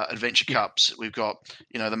 adventure Yeah. cups. We've got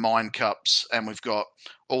the mine cups, and we've got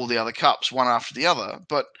all the other cups one after the other.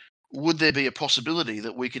 But would there be a possibility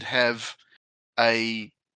that we could have a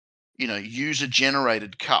user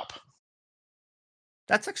generated cup?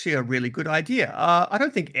 That's actually a really good idea. I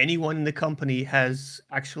don't think anyone in the company has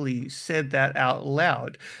actually said that out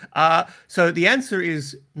loud. So the answer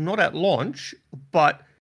is not at launch, but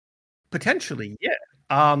potentially,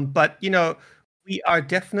 yeah. But we are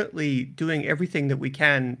definitely doing everything that we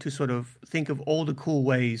can to sort of think of all the cool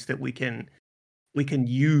ways that we can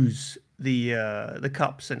use the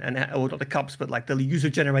cups or not the cups, but like the user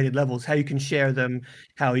generated levels, how you can share them,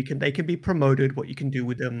 how they can be promoted, what you can do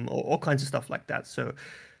with them, all kinds of stuff like that. So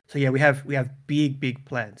yeah, we have big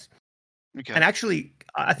plans. Okay. And actually,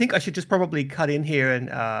 I think I should just probably cut in here and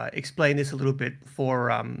explain this a little bit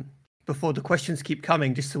before the questions keep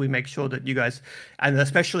coming, just so we make sure that you guys, and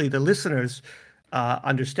especially the listeners,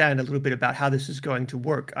 understand a little bit about how this is going to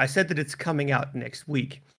work. I said that it's coming out next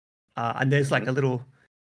week, and there's like a little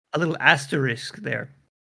asterisk there.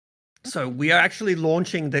 So we are actually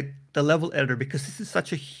launching the level editor because this is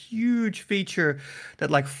such a huge feature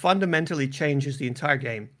that like fundamentally changes the entire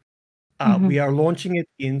game. We are launching it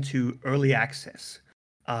into early access.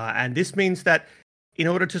 And this means that in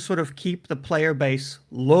order to sort of keep the player base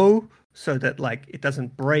low so that like it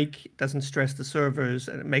doesn't break, it doesn't stress the servers,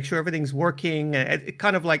 and make sure everything's working, and it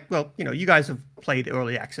kind of like, well, you guys have played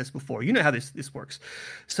early access before. You know how this works.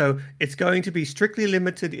 So it's going to be strictly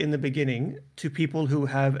limited in the beginning to people who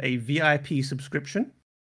have a VIP subscription.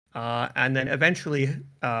 And then eventually,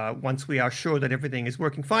 once we are sure that everything is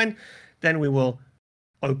working fine, then we will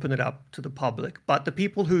open it up to the public. But the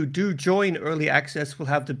people who do join early access will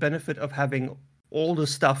have the benefit of having all the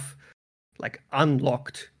stuff like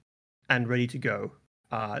unlocked and ready to go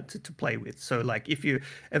to play with. So like if you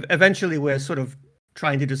eventually, we're sort of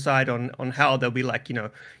trying to decide on how they'll be like,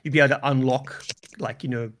 you'd be able to unlock like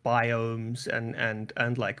biomes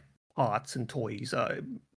and like parts and toys.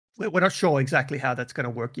 We're not sure exactly how that's going to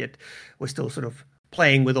work yet. We're still sort of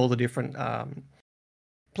playing with all the different sort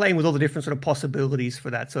of possibilities for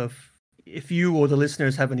that. So if you or the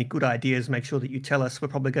listeners have any good ideas, make sure that you tell us. We're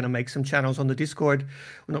probably going to make some channels on the Discord.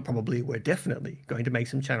 We're definitely going to make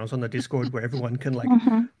some channels on the Discord where everyone can like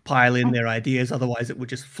pile in their ideas. Otherwise it would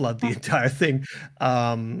just flood the entire thing.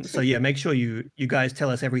 So yeah, make sure you guys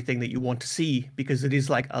tell us everything that you want to see, because it is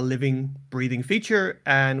like a living, breathing feature,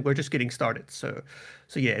 and we're just getting started. So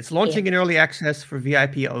yeah, it's launching in early access for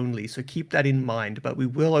VIP only. So keep that in mind, but we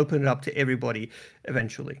will open it up to everybody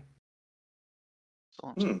eventually.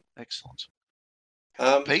 Excellent.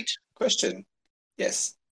 Pete? Question.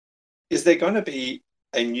 Yes. Is there going to be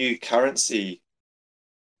a new currency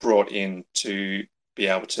brought in to be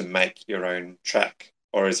able to make your own track?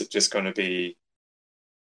 Or is it just going to be,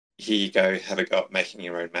 here you go, have a go at making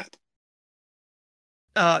your own map?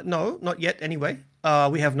 No, not yet anyway.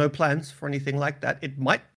 We have no plans for anything like that. It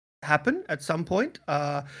might happen at some point.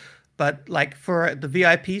 But like for the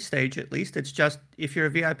VIP stage, at least, it's just if you're a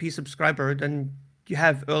VIP subscriber, then you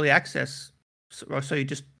have early access. So you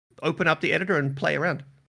just open up the editor and play around.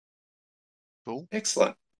 Cool.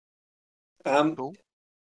 Excellent. Cool.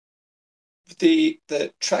 The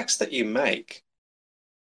tracks that you make,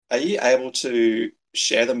 are you able to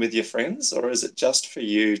share them with your friends, or is it just for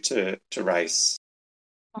you to race?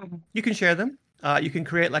 You can share them. You can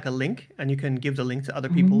create like a link, and you can give the link to other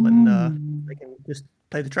people, and they can just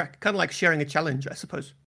play the track. Kind of like sharing a challenge, I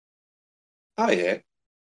suppose. Oh yeah.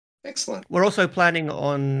 Excellent. We're also planning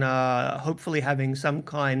on hopefully having some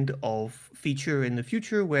kind of feature in the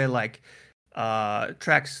future where like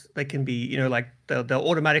tracks, they can be, you know, like they'll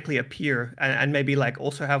automatically appear, and maybe like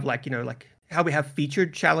also have like, you know, like how we have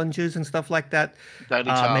featured challenges and stuff like that. Daily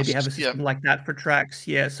tasks. Maybe have a system like that for tracks.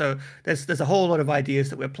 Yeah, so there's a whole lot of ideas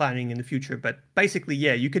that we're planning in the future. But basically,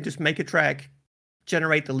 yeah, you can just make a track,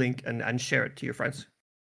 generate the link, and share it to your friends.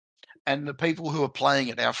 And the people who are playing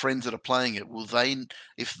it, our friends that are playing it, will they,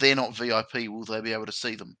 if they're not VIP, will they be able to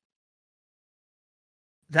see them?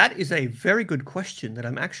 That is a very good question that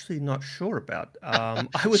I'm actually not sure about. I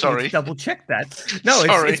would need Sorry. to double check that. No,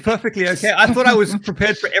 Sorry. it's perfectly okay. I thought I was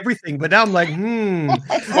prepared for everything, but now I'm like,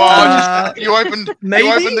 Well, you opened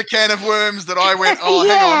the can of worms that I went, oh,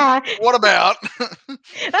 Yeah. hang on, what about?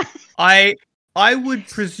 I would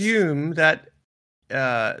presume that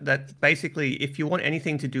that basically, if you want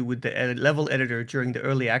anything to do with the level editor during the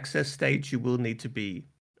early access stage, you will need to be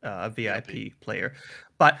a VIP player.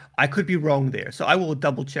 But I could be wrong there, so I will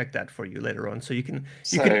double check that for you later on. So you can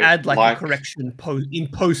add like a correction in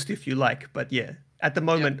post if you like. But yeah, at the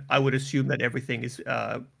moment, I would assume that everything is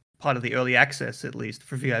part of the early access, at least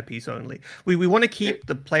for VIPs only. We want to keep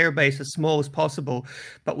the player base as small as possible,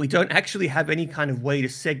 but we don't actually have any kind of way to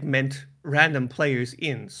segment random players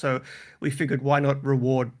in. So we figured, why not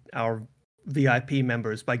reward our VIP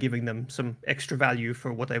members by giving them some extra value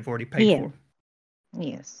for what they've already paid for.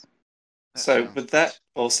 Yes. So would that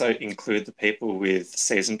also include the people with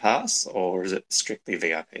season pass, or is it strictly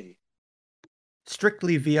VIP?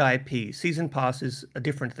 Strictly VIP. Season pass is a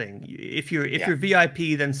different thing. If you're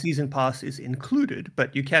VIP, then season pass is included,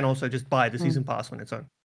 but you can also just buy the season pass on its own.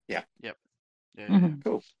 Yeah.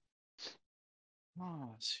 Cool.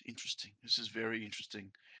 Oh, it's interesting. This is very interesting.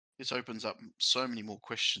 This opens up so many more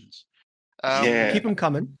questions. Keep them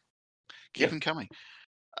coming. Keep them coming.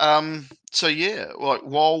 So yeah, like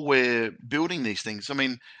while we're building these things, I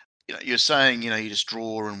mean, you know, you're saying, you know, you just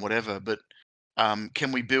draw and whatever, but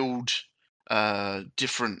can we build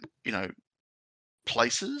different, you know,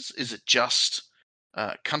 places? Is it just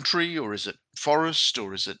country, or is it forest,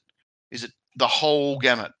 or is it the whole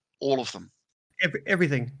gamut, all of them?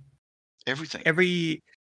 Everything. Everything.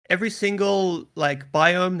 Every single like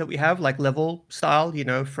biome that we have, like level style, you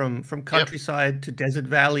know, from countryside to desert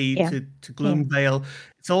valley to Gloomvale,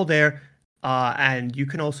 it's all there. And you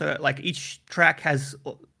can also, like, each track has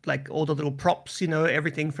like all the little props, you know,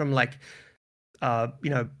 everything from like you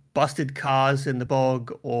know, busted cars in the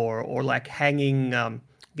bog, or like hanging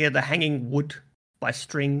the hanging wood by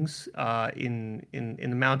strings in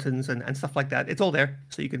the mountains and stuff like that. It's all there,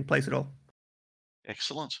 so you can place it all.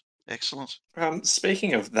 Excellent.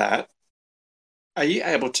 Speaking of that, are you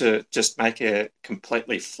able to just make a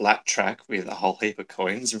completely flat track with a whole heap of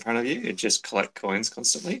coins in front of you and just collect coins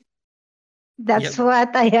constantly? That's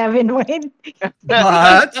what I have in mind.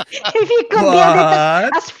 But if you can get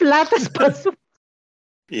it as flat as possible.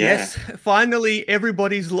 Yes, finally,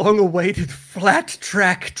 everybody's long-awaited flat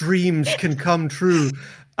track dreams can come true.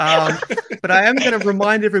 But I am going to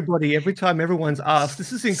remind everybody every time everyone's asked,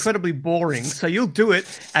 this is incredibly boring. So you'll do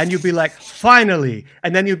it and you'll be like, finally.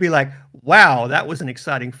 And then you'll be like, wow, that was an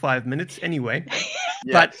exciting 5 minutes anyway.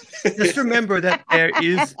 But just remember that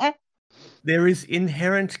there is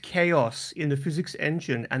inherent chaos in the physics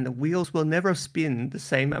engine, and the wheels will never spin the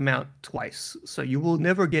same amount twice. So you will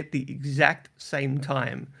never get the exact same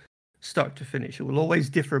time start to finish. It will always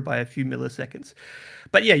differ by a few milliseconds.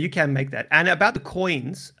 But yeah, you can make that. And about the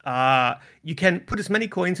coins, you can put as many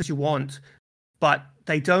coins as you want, but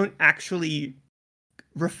they don't actually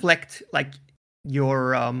reflect like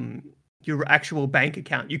your actual bank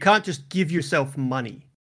account. You can't just give yourself money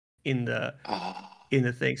in the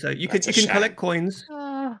thing. So you can collect coins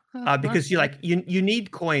because you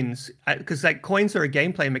need coins, because like coins are a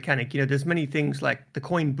gameplay mechanic. You know, there's many things like the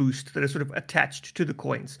coin boost that are sort of attached to the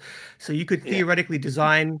coins. So you could theoretically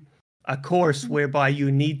design a course whereby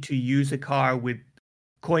you need to use a car with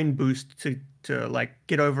coin boost to like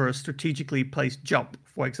get over a strategically placed jump,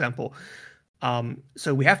 for example.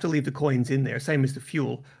 So we have to leave the coins in there, same as the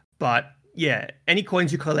fuel. But yeah, any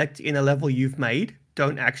coins you collect in a level you've made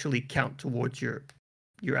don't actually count towards your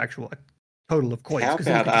actual total of coins.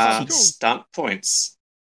 How about stunt points?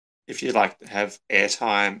 If you like have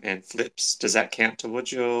airtime and flips, does that count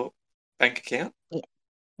towards your bank account?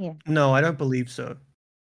 Yeah. No, I don't believe so.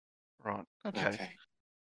 Right. Okay.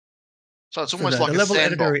 So it's almost like the a level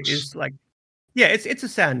sandbox. editor is like, yeah, it's a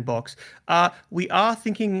sandbox. We are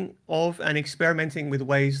thinking of and experimenting with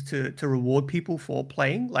ways to reward people for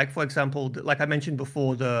playing. Like, for example, like I mentioned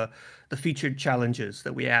before, the featured challenges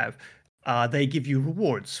that we have, they give you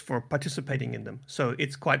rewards for participating in them. So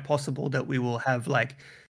it's quite possible that we will have like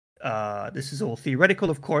This is all theoretical,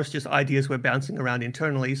 of course, just ideas we're bouncing around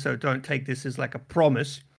internally. So don't take this as like a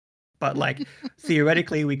promise. But like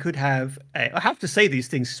theoretically, we could have. I have to say these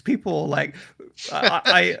things. People like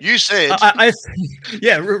you said.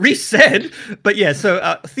 Yeah, Rhys said. But yeah,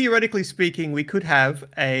 so theoretically speaking, we could have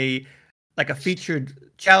a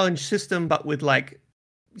featured challenge system, but with like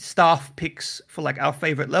staff picks for like our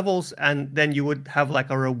favorite levels, and then you would have like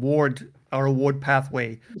a reward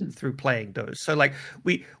pathway through playing those. So like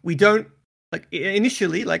we don't like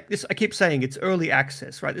initially, like this, I keep saying it's early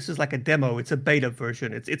access, right? This is like a demo, it's a beta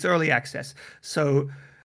version, it's early access. So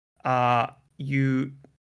in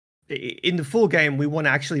the full game, we want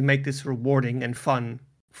to actually make this rewarding and fun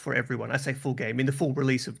for everyone. I say full game, in the full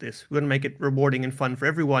release of this, we want to make it rewarding and fun for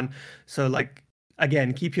everyone. So like,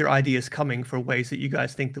 again, keep your ideas coming for ways that you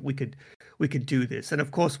guys think that we could do this. And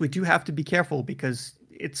of course, we do have to be careful because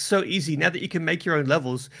it's so easy now that you can make your own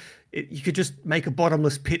levels. You could just make a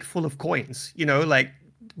bottomless pit full of coins. You know, like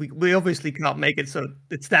we obviously can't make it so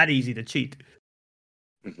it's that easy to cheat.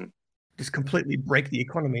 Mm-hmm. Just completely break the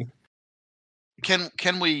economy.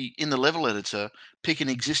 Can we, in the level editor, pick an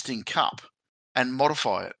existing cup and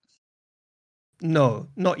modify it? No,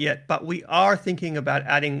 not yet. But we are thinking about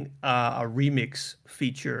adding a remix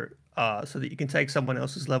feature so that you can take someone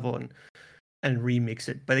else's level and remix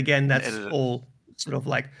it. But again, that's all sort of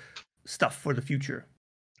like stuff for the future.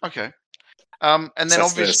 Okay. And then so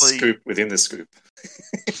obviously the scoop within the scoop.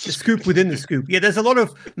 The scoop within the scoop. Yeah, there's a lot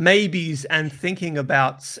of maybes and thinking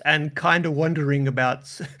abouts and kind of wondering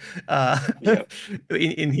about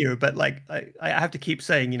in here. But like I have to keep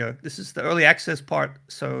saying, you know, this is the early access part.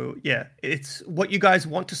 So yeah, it's what you guys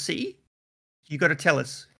want to see. You got to tell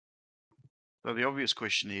us. So the obvious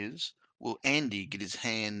question is, will Andy get his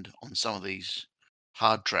hand on some of these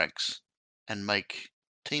hard tracks and make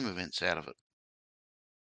team events out of it?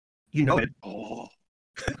 You know it. Oh,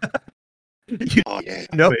 You yeah.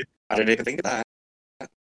 know it. I didn't even think of that.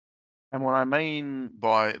 And what I mean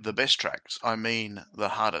by the best tracks, I mean the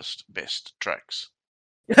hardest best tracks.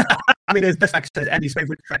 I mean, there's best tracks, there's Andy's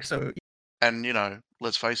favorite track. So, and you know,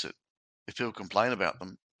 let's face it, if people complain about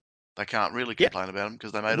them, they can't really complain about them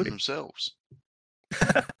because they made them themselves.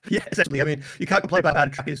 Yeah, essentially. I mean, you can't complain about how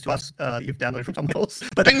the track is to us. You've downloaded from someone else.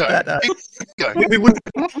 But Bingo. we wouldn't.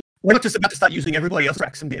 We're not just about to start using everybody else's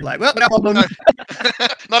tracks and being like, well, no problem. No,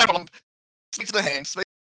 not a problem. Speak to the hand. Speak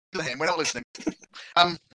to the hand. We're not listening.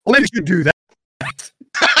 Well, maybe you should do that.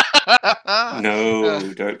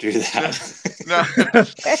 No, don't do that.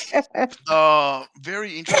 No.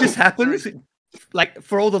 Very interesting. If this happens, like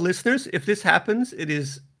for all the listeners, if this happens, it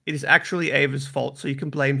is actually Ava's fault. So you can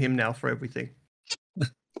blame him now for everything.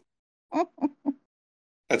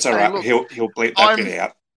 That's all right. Look, he'll bleep that bit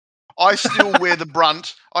out. I still wear the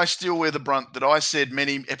brunt. That I said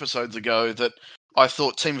many episodes ago that I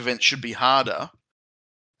thought team events should be harder,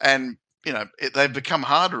 and you know they've become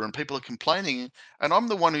harder, and people are complaining. And I'm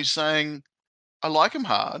the one who's saying I like them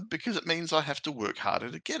hard because it means I have to work harder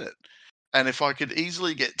to get it. And if I could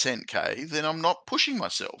easily get 10K, then I'm not pushing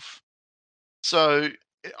myself. So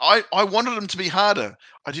I wanted them to be harder.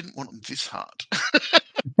 I didn't want them this hard.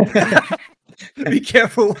 Be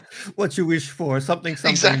careful what you wish for. Something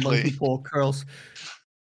exactly. Monkey paw curls.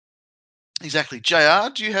 Exactly. JR,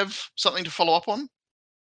 do you have something to follow up on?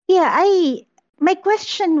 Yeah, my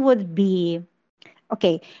question would be,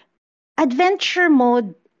 okay, adventure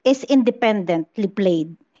mode is independently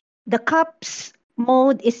played. The cups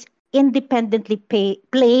mode is independently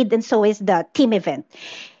played, and so is the team event.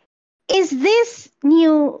 Is this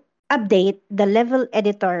new update, the level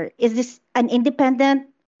editor, is this an independent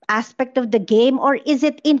aspect of the game, or is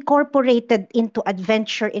it incorporated into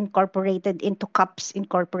adventure, incorporated into cups,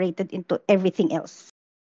 incorporated into everything else?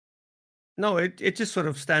 No, it just sort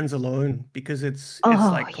of stands alone because it's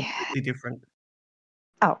like completely different.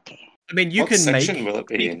 Okay. I mean, you what can section make. Will it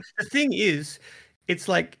be in? The thing is, it's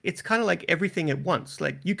kind of like everything at once.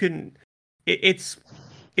 Like you can, it's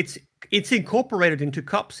incorporated into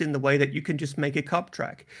cups in the way that you can just make a cup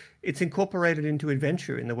track. It's incorporated into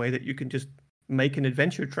adventure in the way that you can just make an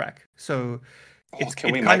adventure track. So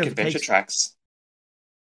can we make adventure tracks?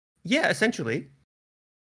 Yeah, essentially.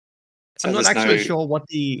 So I'm not actually sure what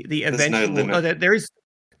the eventual. No limit. Oh,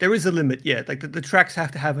 there is a limit. Yeah, like the tracks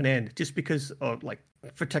have to have an end, just because of like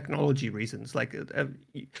for technology reasons. Like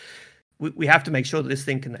we have to make sure that this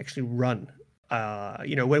thing can actually run.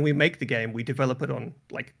 When we make the game, we develop it on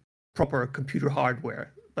like proper computer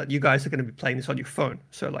hardware. But you guys are going to be playing this on your phone,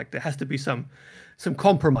 so like there has to be some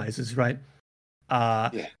compromises, right?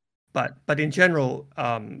 Yeah. But in general,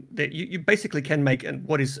 you basically can make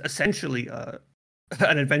what is essentially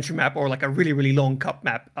an adventure map or like a really, really long cup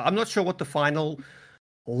map. I'm not sure what the final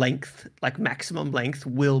length, like maximum length,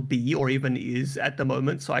 will be or even is at the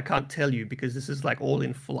moment. So I can't tell you because this is like all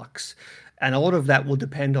in flux. And a lot of that will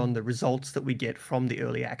depend on the results that we get from the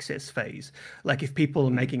early access phase. Like if people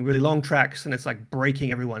are making really long tracks and it's like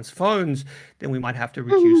breaking everyone's phones, then we might have to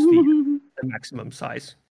reduce the maximum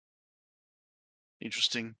size.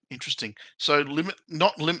 Interesting. So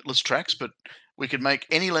not limitless tracks, but we could make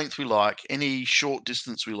any length we like, any short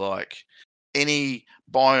distance we like, any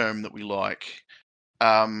biome that we like.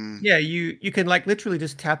 Yeah, you can like literally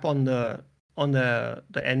just tap on the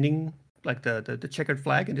ending, like the checkered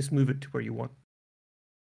flag, and just move it to where you want.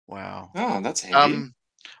 Wow. Oh, that's handy.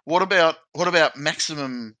 What about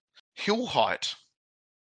maximum hill height?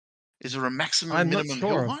 Is there a maximum I'm minimum not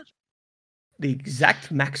sure hill height? The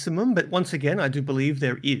exact maximum, but once again, I do believe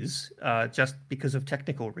there is, just because of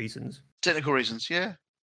technical reasons. Technical reasons, yeah.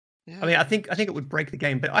 I mean, I think it would break the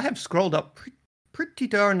game, but I have scrolled up pretty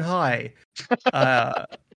darn high,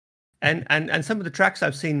 and some of the tracks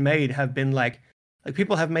I've seen made have been like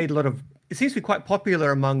people have made a lot of. It seems to be quite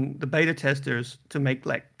popular among the beta testers to make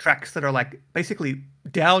like tracks that are like basically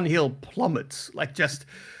downhill plummets, like just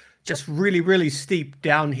really really steep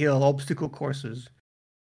downhill obstacle courses.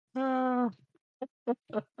 I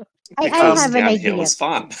Because have an downhill idea. is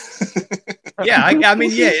fun. Yeah, I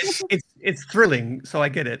mean, yeah, it's thrilling, so I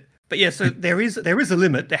get it. But yeah, so there is a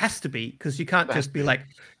limit. There has to be, because you can't just be like,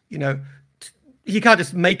 you can't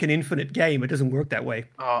just make an infinite game. It doesn't work that way.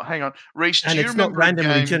 Oh, hang on, Rhys. And it's not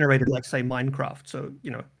randomly generated like, say, Minecraft. So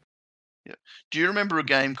Yeah. Do you remember a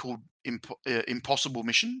game called Impossible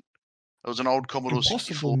Mission? It was an old Commodore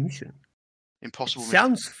 64. Mission. Impossible Mission.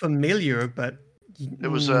 Sounds familiar, but it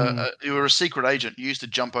was you were a secret agent. You used to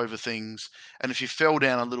jump over things, and if you fell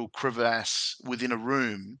down a little crevasse within a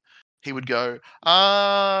room, he would go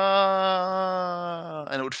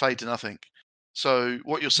and it would fade to nothing. So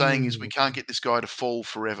what you're saying is we can't get this guy to fall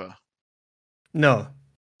forever. No.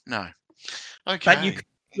 Okay. But you could,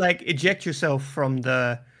 like, eject yourself from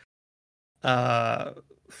the hot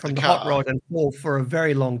rod and fall for a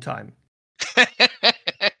very long time. But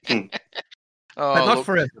not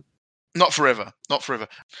forever. Not forever.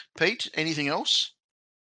 Pete, anything else?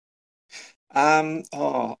 I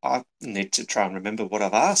need to try and remember what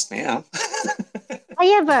I've asked now.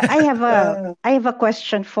 I have a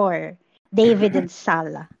question for David and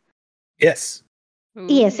Salla. Yes. Ooh.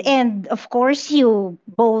 Yes, and of course you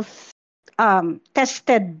both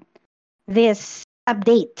tested this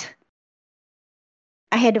update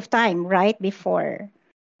ahead of time, right? Before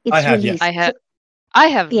it's released. Yes. I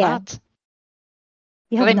have not.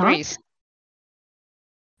 You have not? Rhys.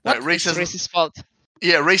 No, Rhys' fault.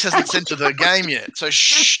 Yeah, Rhys hasn't sent to the game yet, so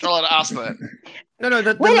shh, don't let her ask that. No,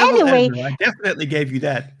 the well, level anyway, editor, I definitely gave you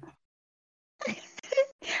that.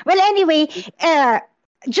 Well, anyway,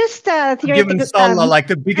 just theoretical. Giving Salla like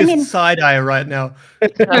the biggest side eye right now.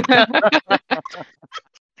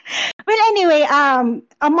 Well, anyway,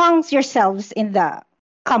 amongst yourselves in the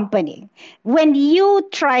company, when you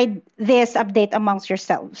tried this update amongst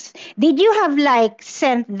yourselves, did you have like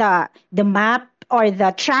sent the map or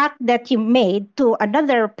the track that you made to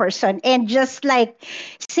another person and just like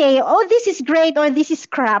say, oh, this is great or this is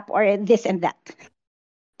crap or this and that?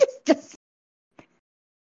 Just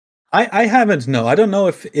I haven't. No, I don't know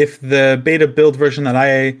if the beta build version that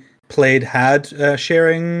I played had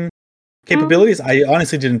sharing capabilities. I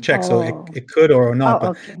honestly didn't check, so it could or not.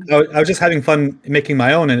 But I was just having fun making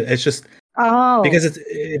my own, and it's just because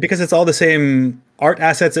it's all the same art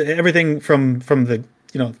assets, everything from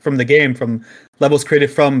the game, from levels created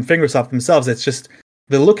from Fingersoft themselves. It's just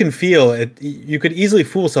the look and feel. You could easily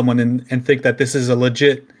fool someone and think that this is a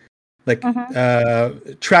legit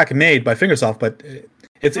track made by Fingersoft, but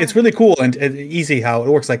it's really cool and easy how it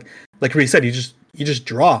works. Like Rhys said, you just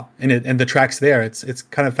draw and the track's there. It's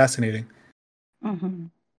kind of fascinating. Mm-hmm.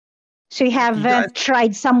 So you haven't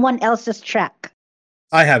tried someone else's track?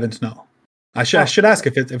 I haven't. No, I should ask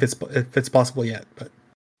if it's possible yet, but.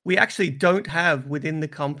 We actually don't have within the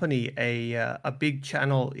company a big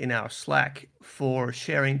channel in our Slack for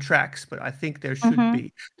sharing tracks, but I think there should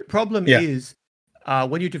be. The problem is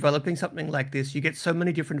when you're developing something like this, you get so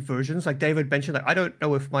many different versions. Like David mentioned, I don't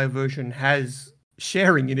know if my version has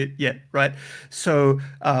sharing in it yet, right? So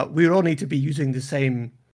we all need to be using the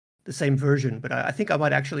same version. But I think I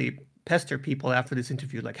might actually pester people after this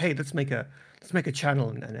interview, like, hey, let's make a channel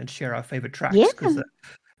and share our favorite tracks.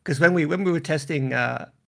 Because when we were testing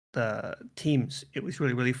the teams, it was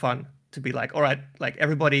really, really fun to be like, all right, like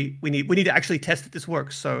everybody, we need to actually test that this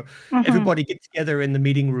works. So everybody get together in the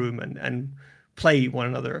meeting room and play one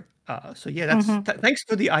another. So yeah, that's thanks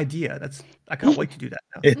for the idea. I can't wait to do that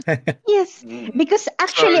now. Yes, because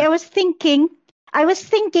actually I was thinking I was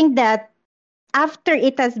thinking that after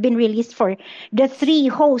it has been released for the three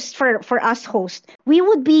hosts, for us hosts, we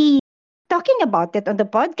would be talking about it on the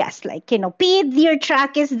podcast. Like, Pete, your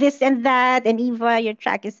track is this and that, and Eva, your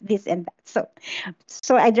track is this and that.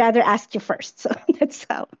 So I'd rather ask you first. So that's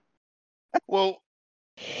how. Well,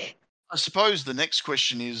 I suppose the next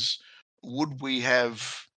question is, would we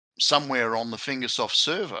have somewhere on the Fingersoft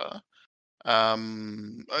server,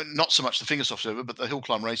 not so much the Fingersoft server, but the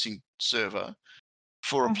HillClimb Racing server,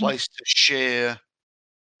 for a place to share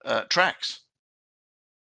tracks?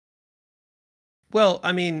 Well,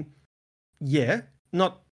 I mean, yeah,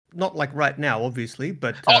 not like right now, obviously,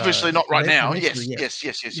 but obviously not right now. Yes,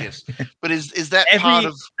 eventually, yes. But is that part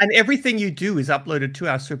of? And everything you do is uploaded to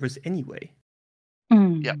our servers anyway.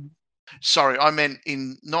 Yeah. Sorry, I meant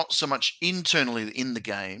in not so much internally in the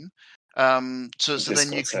game. So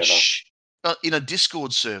then you could in a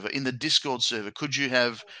Discord server. In the Discord server, could you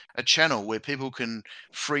have a channel where people can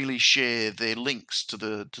freely share their links to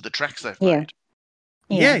the tracks they've made?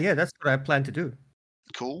 Yeah, that's what I plan to do.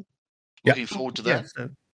 Cool. Looking forward to that. So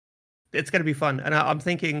it's going to be fun, and I'm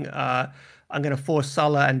thinking I'm going to force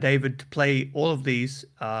Salla and David to play all of these,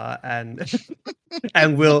 and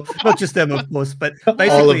and we'll not just them, of course, but basically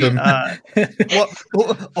all of them.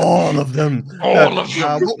 All of them. All of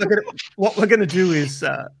them. What we're gonna do is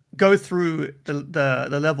go through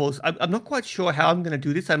the levels. I'm not quite sure how I'm gonna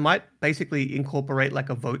do this. I might basically incorporate like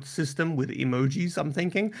a vote system with emojis. I'm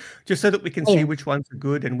thinking, just so that we can see which ones are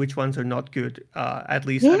good and which ones are not good, at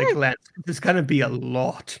least at a glance. There's gonna be a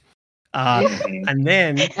lot. And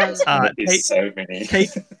then take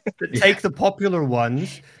the popular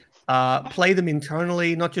ones, play them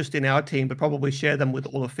internally, not just in our team, but probably share them with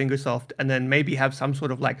all of Fingersoft, and then maybe have some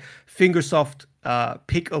sort of like Fingersoft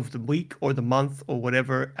pick of the week or the month or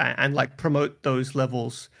whatever, and like promote those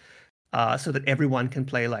levels so that everyone can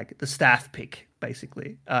play like the staff pick,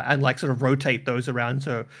 basically, and like sort of rotate those around.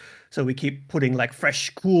 So we keep putting like fresh,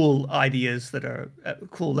 cool ideas that are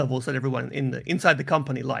cool levels that everyone inside the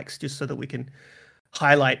company likes, just so that we can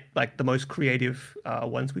highlight like the most creative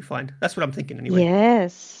ones we find. That's what I'm thinking anyway.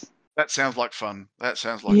 Yes. That sounds like fun.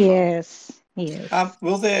 Fun. Yes.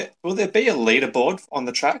 Will there be a leaderboard on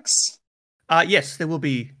the tracks? Yes, there will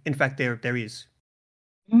be. In fact, there is.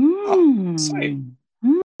 Oh, sweet.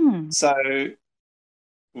 So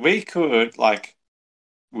we could, like,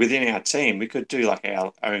 within our team, we could do like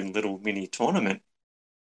our own little mini tournament.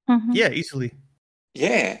 Yeah, easily.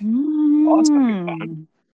 Yeah. Oh, that's gonna be fun.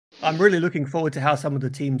 I'm really looking forward to how some of the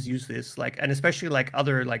teams use this, like, and especially like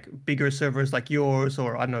other like bigger servers like yours,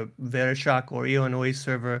 or I don't know, Vereshak or Illinois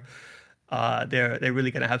server. They're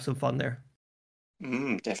really going to have some fun there.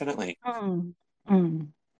 Definitely.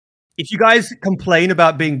 If you guys complain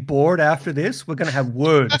about being bored after this, we're going to have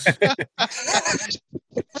words.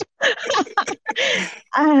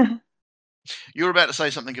 You were about to say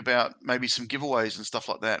something about maybe some giveaways and stuff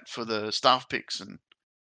like that for the staff picks and.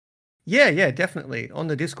 Yeah, definitely. On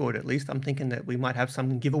the Discord, at least, I'm thinking that we might have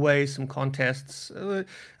some giveaways, some contests.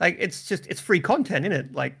 Like, it's free content, isn't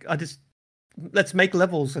it? Like, let's make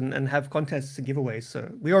levels and have contests and giveaways.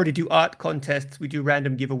 So we already do art contests. We do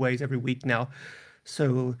random giveaways every week now.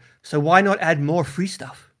 So why not add more free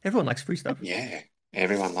stuff? Everyone likes free stuff. Yeah,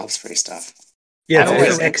 everyone loves free stuff. Yeah, I've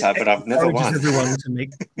always entered, but I've never won. Everyone to make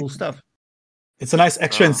cool stuff. It's a nice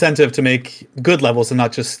extra incentive to make good levels and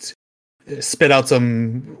not just spit out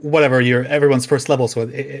some whatever everyone's first level. So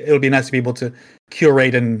it'll be nice to be able to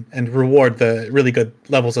curate and reward the really good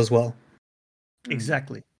levels as well.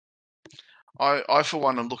 Exactly. I for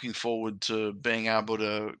one am looking forward to being able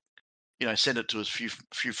to, send it to a few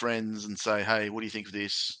friends and say, hey, what do you think of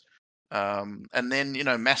this? And then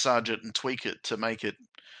massage it and tweak it to make it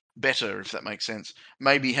better, if that makes sense.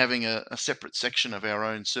 Maybe having a separate section of our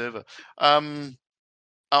own server.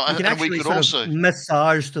 You can actually also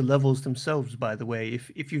massage the levels themselves, by the way.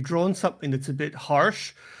 If you've drawn something that's a bit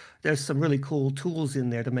harsh, there's some really cool tools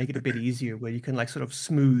in there to make it a bit easier, where you can like sort of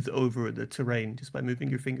smooth over the terrain just by moving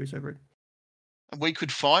your fingers over it. We could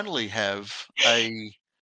finally have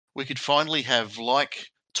like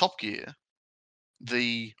Top Gear,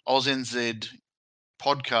 the AUSNZ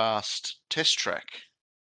podcast test track.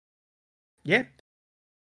 Yeah.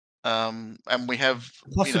 And we have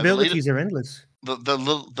possibilities are endless. The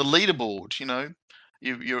leaderboard,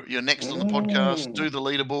 you're next on the podcast, do the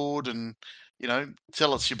leaderboard and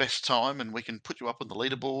tell us your best time and we can put you up on the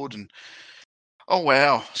leaderboard. And oh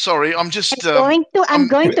wow, sorry, I'm just I'm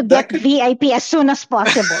going to get VIP as soon as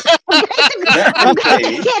possible. I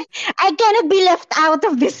cannot be left out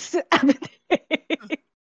of this.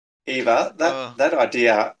 Eva, that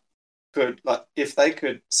idea could, like, if they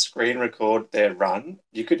could screen record their run,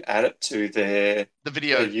 you could add it to their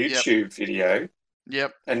video. YouTube video,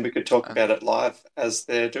 Yep. and we could talk about it live as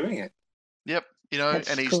they're doing it. Yep. You know, That's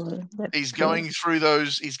and cool. he's going through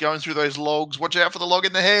those. He's going through those logs. Watch out for the log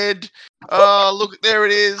in the head. Oh, look, there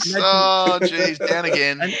it is. Oh, geez, down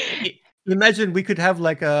again. And imagine we could have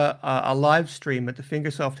like a live stream at the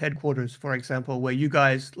Fingersoft headquarters, for example, where you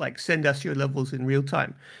guys like send us your levels in real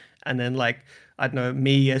time, and then like I don't know,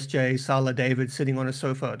 me, SJ, Salla, David sitting on a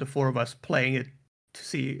sofa, the four of us playing it to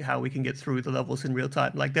see how we can get through the levels in real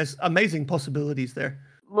time. Like there's amazing possibilities there.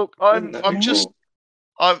 Look, I'm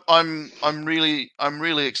really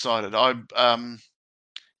excited.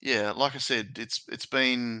 Yeah, like I said, it's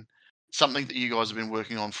been something that you guys have been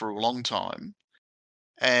working on for a long time.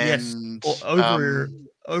 And yes,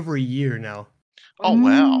 over a year now. Oh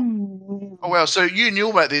wow. Mm. Oh wow. So you knew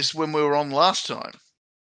about this when we were on last time.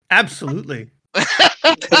 Absolutely.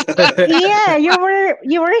 Yeah, you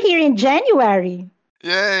were here in January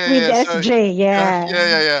with So, SJ.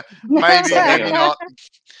 yeah. Maybe not.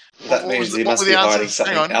 That means he must be hiding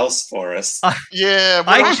something else for us. Yeah,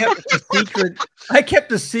 I kept the secret. I kept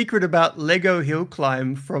the secret about Lego Hill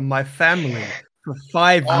Climb from my family for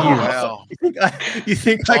 5 years. Wow. You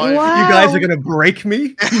think Wow. you guys are gonna break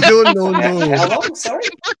me? No. How long? Sorry,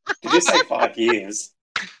 did you say 5 years?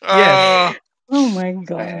 Yeah. Oh my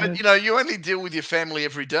god! But you know, you only deal with your family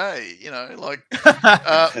every day. You know, like.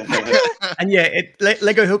 And yeah,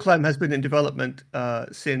 Lego Hill Climb has been in development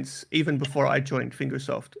since even before I joined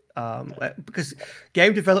Fingersoft. Because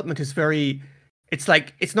game development is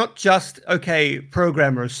it's not just okay,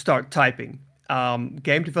 programmers start typing.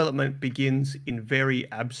 Game development begins in very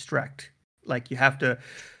abstract. Like you have to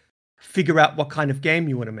figure out what kind of game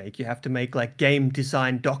you want to make. You have to make like game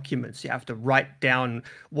design documents. You have to write down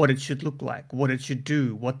what it should look like, what it should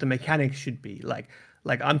do, what the mechanics should be. Like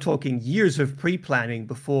I'm talking years of pre-planning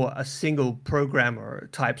before a single programmer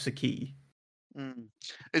types a key.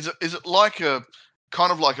 Is it like a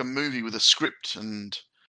kind of like a movie with a script and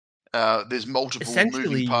there's multiple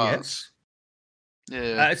moving parts?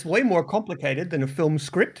 Yes. Yeah. It's way more complicated than a film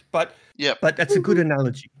script, but Yep. But that's a good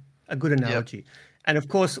analogy. Yep. And of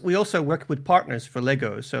course, we also work with partners for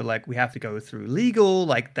Lego. So like we have to go through legal,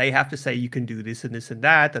 like they have to say you can do this and this and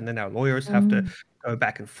that. And then our lawyers have to go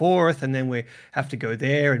back and forth. And then we have to go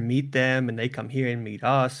there and meet them and they come here and meet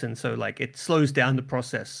us. And so like it slows down the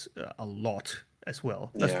process a lot as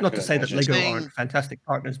well. That's not to say that Lego aren't fantastic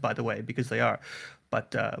partners, by the way, because they are.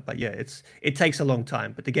 But yeah, it takes a long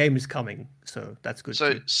time, but the game is coming. So that's good.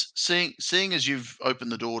 So too. seeing as you've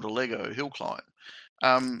opened the door to Lego Hill Climb,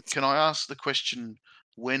 can I ask the question,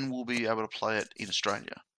 when we'll be able to play it in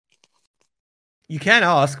Australia? You can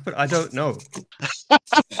ask, but I don't know.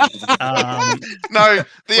 No,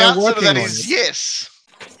 the answer to that is yes.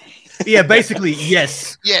 Yeah, basically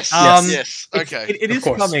yes. Yes. Okay. It is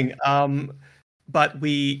coming. But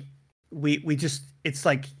we just it's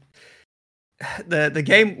like the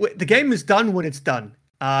game is done when it's done.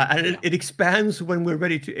 And it expands when we're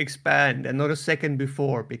ready to expand, and not a second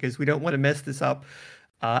before, because we don't want to mess this up.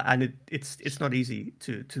 And it's not easy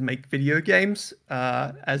to make video games,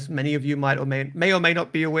 as many of you may or may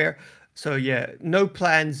not be aware. So yeah, no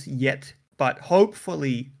plans yet, but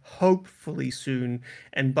hopefully soon.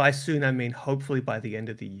 And by soon, I mean hopefully by the end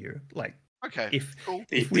of the year. Like, okay, if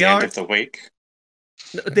the end of the week.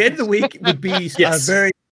 The end of the week would be a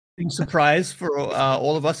very surprise for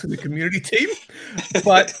all of us in the community team,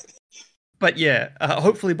 but yeah,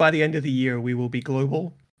 hopefully by the end of the year we will be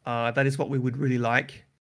global. That is what we would really like,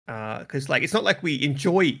 because like it's not like we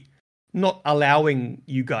enjoy not allowing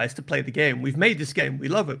you guys to play the game. We've made this game, we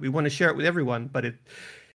love it, we want to share it with everyone, but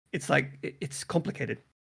it's like it's complicated.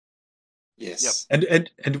 Yes. Yep.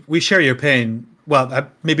 And we share your pain. Well,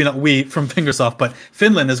 maybe not we from Fingersoft, but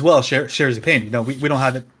Finland as well shares your pain. You know, we don't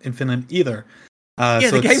have it in Finland either. So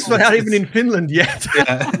the game's not out even in Finland yet.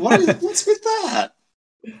 Yeah. What's with that?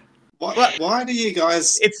 Why do you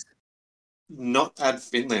guys not add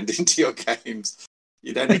Finland into your games?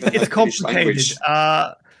 You don't even have it's complicated.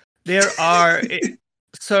 There are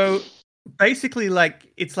so basically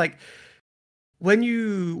like it's like when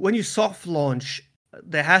you soft launch,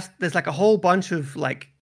 there's like a whole bunch of like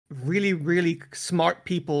really, really smart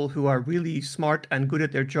people who are really smart and good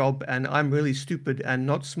at their job, and I'm really stupid and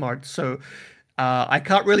not smart. So I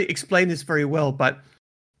can't really explain this very well, but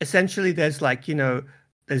essentially there's like,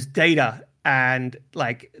 there's data and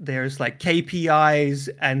like there's like KPIs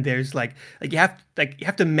and there's like you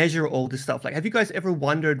have to measure all this stuff. Like, have you guys ever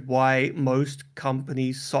wondered why most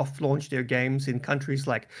companies soft launch their games in countries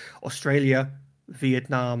like Australia,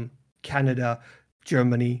 Vietnam, Canada,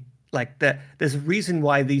 Germany, like there's a reason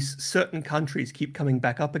why these certain countries keep coming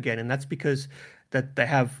back up again, and that's because that they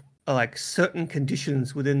have like certain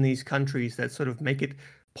conditions within these countries that sort of make it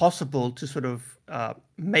possible to sort of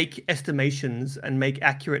make estimations and make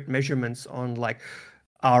accurate measurements on like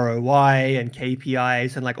ROI and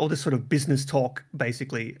KPIs and like all this sort of business talk,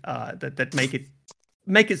 basically, that make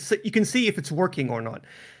it so you can see if it's working or not.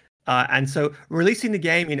 And so releasing the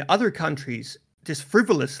game in other countries just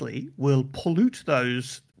frivolously will pollute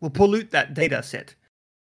that data set.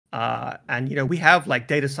 And we have like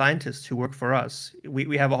data scientists who work for us.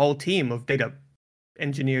 We have a whole team of data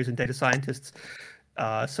engineers and data scientists.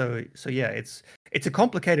 So yeah, it's a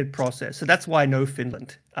complicated process. So that's why no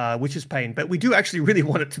Finland, which is pain. But we do actually really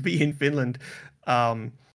want it to be in Finland.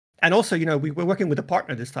 And also, we're working with a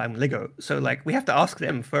partner this time, Lego. So like we have to ask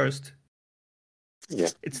them first. Yeah,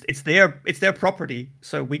 it's their property,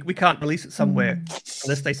 so we can't release it somewhere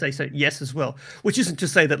unless they say yes as well. Which isn't to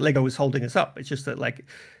say that Lego is holding us up. It's just that like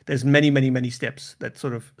there's many steps that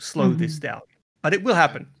sort of slow this down. But it will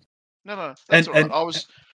happen. No, that's all right.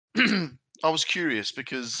 I was curious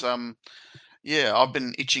because I've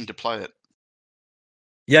been itching to play it.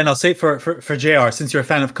 Yeah, and I'll say for JR, since you're a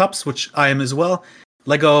fan of cups, which I am as well,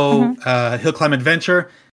 Lego HillClimb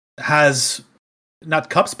Adventure has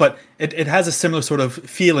not cups, but it has a similar sort of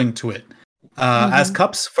feeling to it as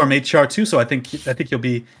cups from HR2. So I think you'll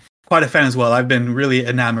be quite a fan as well. I've been really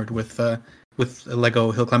enamored with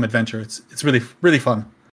Lego HillClimb Adventure. It's really fun.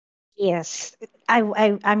 Yes,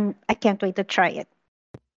 I can't wait to try it.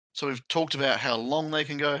 So we've talked about how long they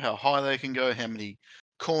can go, how high they can go, how many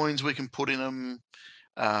coins we can put in them.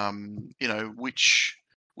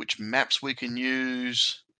 Which maps we can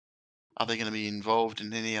use. Are they going to be involved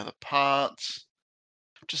in any other parts?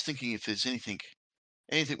 I'm just thinking if there's anything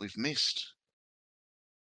we've missed.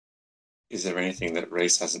 Is there anything that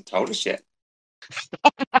Rhys hasn't told us yet?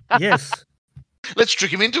 Yes. Let's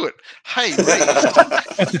trick him into it. Hey,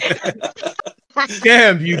 Rhys.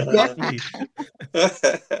 Damn, you got me.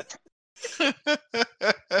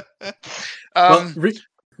 Well,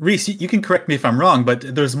 Rhys, you can correct me if I'm wrong,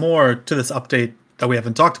 but there's more to this update that we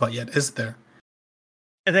haven't talked about yet, isn't there?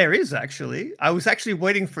 There is, actually. I was actually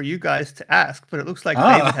waiting for you guys to ask, but it looks like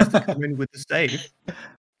David has to come in with the save.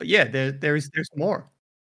 But yeah, there's more.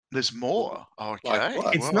 There's more. Okay.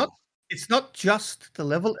 Like It's not just the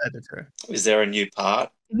level editor. Is there a new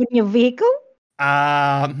part? The new vehicle?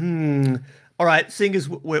 All right, seeing as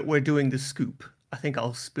we're doing the scoop, I think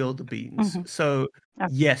I'll spill the beans. So,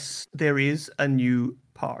 yes, there is a new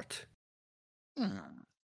part.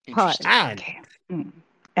 Part.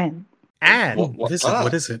 And What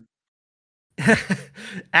is it?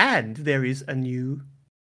 and there is a new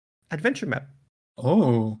adventure map.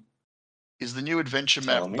 Oh. Is the new adventure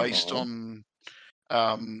map based on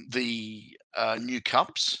the new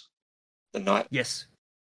cups? The night. Yes.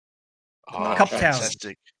 Oh, Cup Town.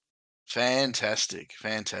 Fantastic.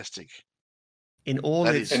 In all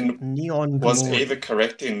That its is- neon Was glory. Eva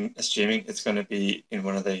correct in assuming it's going to be in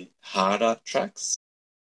one of the harder tracks?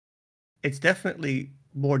 It's definitely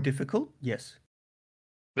more difficult, yes.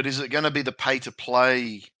 But is it going to be the pay to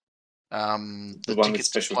play? The one with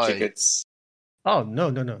special tickets. Oh, no.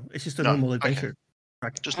 It's just a No, normal okay. adventure.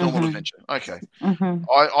 track. Just normal adventure. Okay. Mm-hmm.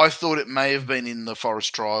 I thought it may have been in the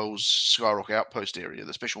Forest Trials Skyrock Outpost area,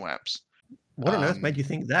 the special maps. What on earth made you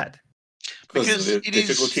think that? Because of the it is-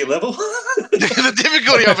 difficulty level. The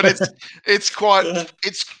difficulty of it, it's quite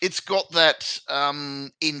it's got that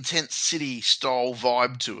intense city style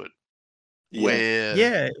vibe to it. Yeah. Where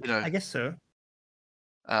Yeah, you know, I guess so.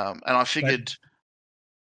 and I figured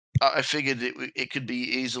it could be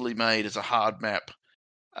easily made as a hard map,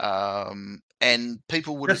 and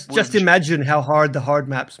people would Just imagine how hard the hard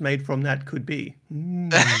maps made from that could be.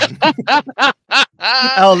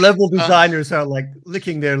 Our level designers are like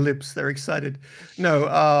licking their lips. They're excited. No,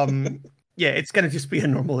 yeah, it's going to just be a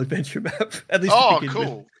normal adventure map. At least. Oh, to begin with.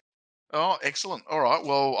 cool. Oh, excellent. All right.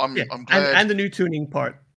 Well, I'm Yeah, glad. and the new tuning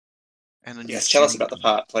part. And the new Yes, tell us tuning. about the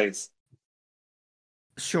part, please.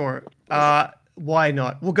 Sure. Why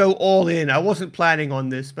not? We'll go all in. I wasn't planning on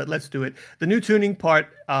this, but let's do it. The new tuning part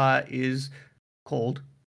is called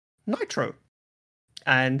Nitro.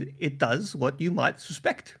 And it does what you might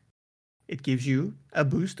suspect. It gives you a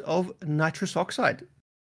boost of nitrous oxide.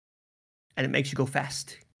 And it makes you go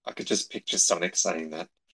fast. I could just picture Sonic saying that.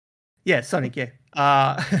 Yeah, Sonic, yeah.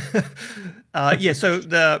 Yeah, so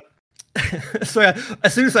the so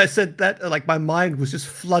as soon as I said that, like my mind was just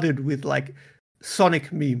flooded with like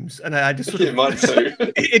Sonic memes, and I just sort Yeah, of mine too.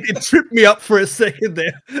 it tripped me up for a second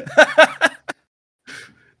there.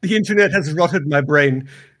 The internet has rotted my brain.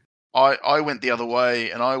 I went the other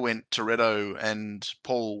way, and I went Toretto and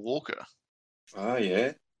Paul Walker. Oh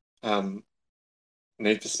yeah.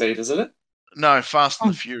 Need for Speed, isn't it? No, Fast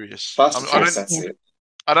and the Furious. Fast and I Furious, don't- that's it.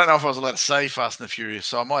 I don't know if I was allowed to say Fast and the Furious,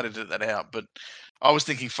 so I might edit that out. But I was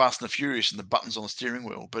thinking Fast and the Furious and the buttons on the steering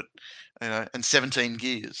wheel, but and 17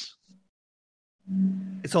 gears.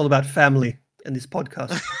 It's all about family in this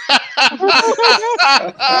podcast.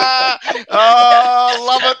 Oh,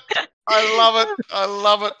 love it! I love it! I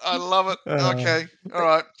love it! I love it! Okay, all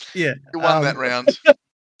right. Yeah, You won that round.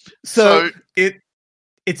 So it's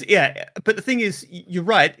but the thing is, you're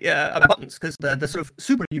right about buttons, because the sort of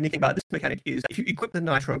super unique thing about this mechanic is if you equip the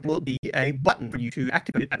nitro, it will be a button for you to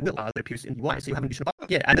activate it at will that appears in the UI, so you have an additional button.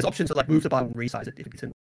 Yeah, and there's options to like move the button, resize it if it's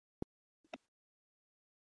in.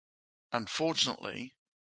 Unfortunately,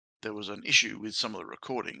 there was an issue with some of the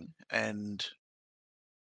recording, and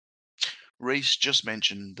Rhys just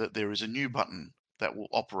mentioned that there is a new button that will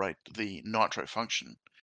operate the nitro function,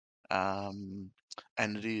 and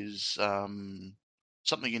it is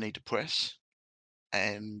something you need to press,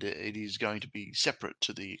 and it is going to be separate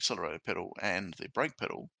to the accelerator pedal and the brake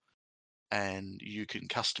pedal, and you can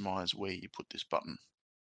customize where you put this button.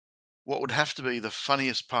 What would have to be the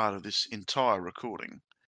funniest part of this entire recording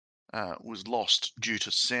was lost due to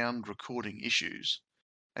sound recording issues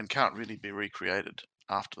and can't really be recreated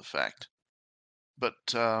after the fact. But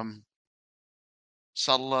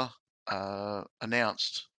Salla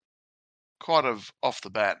announced quite off the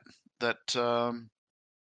bat that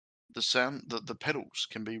the pedals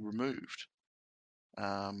can be removed,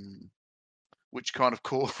 which kind of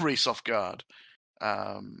caught Rhys off guard,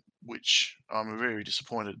 which I'm very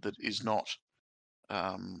disappointed that is not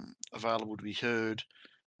available to be heard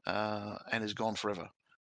and is gone forever.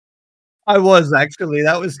 I was actually.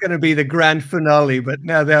 That was going to be the grand finale, but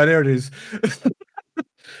now there it is.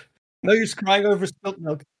 No use crying over spilt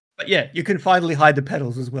milk. But yeah, you can finally hide the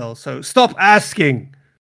pedals as well. So stop asking.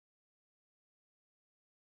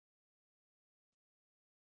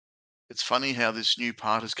 It's funny how this new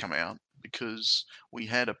part has come out, because we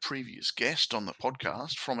had a previous guest on the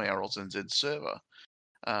podcast from our AUSNZ server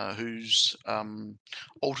whose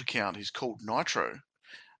alt account is called Nitro.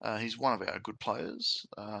 He's one of our good players.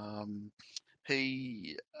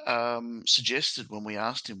 He suggested, when we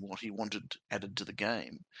asked him what he wanted added to the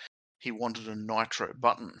game, he wanted a Nitro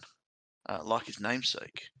button, like his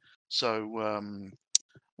namesake. So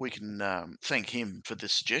we can thank him for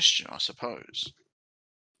this suggestion, I suppose.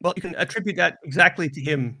 Well, you can attribute that exactly to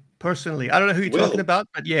him personally. I don't know who you're talking about,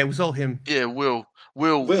 but yeah, it was all him. Yeah, Will,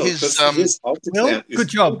 his alt Will, account is good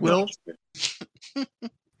job, called Will. Nitro.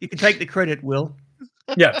 You can take the credit, Will.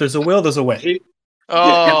 Yeah, if there's a will, there's a way.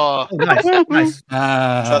 Oh, Oh, nice.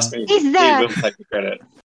 Trust me, Is he that- will take the credit.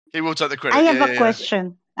 he will take the credit. I have Yeah, a yeah.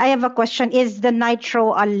 question. I have a question. Is the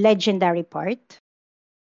nitro a legendary part?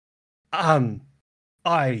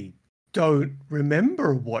 I don't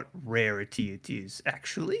remember what rarity it is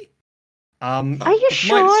actually. Are you it might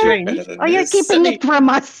sure? change. Better than Or you're this. keeping it from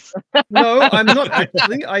us? No, I'm not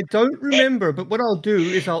actually. I don't remember. But what I'll do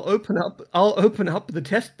is I'll open up the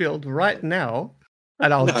test build right now,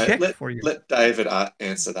 and I'll check for you. Let David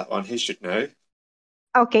answer that one. He should know.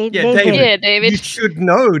 Okay, Yeah, David. David. Yeah, David. You should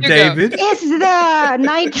know, go. David. Is the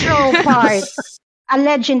nitro part a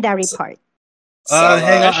legendary part? So,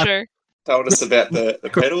 hang on. Sure. told us about the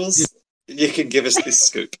pedals. You can give us this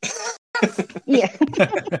scoop. Yeah.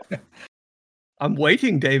 I'm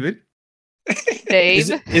waiting, David. Dave.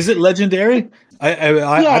 Is it legendary? I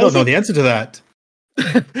don't is know it- the answer to that.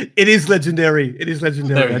 It is legendary. It is There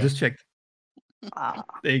legendary. we I go. just checked. Ah,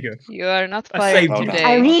 There you go. You are not I fired saved you. today.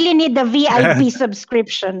 I really need the VIP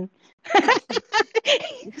subscription.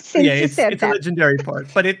 Since Yeah, you said it's a that. legendary part,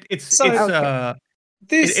 but it's So-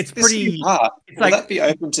 it's This pretty- new part, it's will like- that be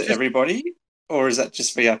open to just- everybody, or is that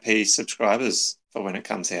just VIP subscribers for when it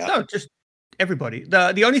comes out? no, just everybody.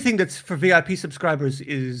 The only thing that's for VIP subscribers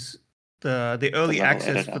is the early level access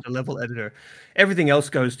editor. for the level editor. Everything else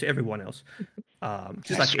goes to everyone else.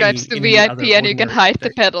 Just like Subscribes to any other VIP and you can ordinary hide the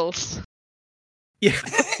protection. pedals. Yeah.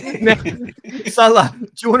 Now, Salla, do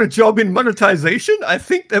you want a job in monetization? I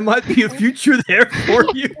think there might be a future there for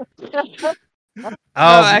you. No,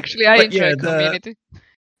 actually, I but yeah, enjoy community.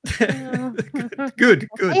 good.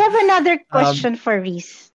 I have another question for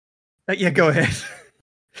Rhys. Yeah, go ahead.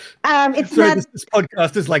 It's Sorry, not. this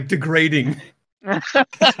podcast is like degrading.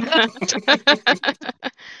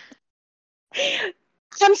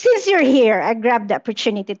 Since you're here, I grabbed the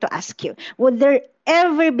opportunity to ask you: would there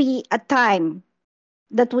ever be a time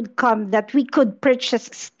that would come that we could purchase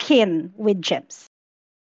skin with gems?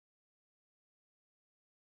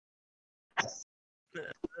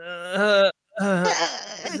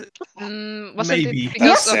 Wasn't Maybe. it That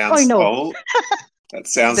because of sounds no? oh, that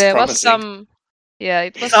sounds there was promising. some? Yeah,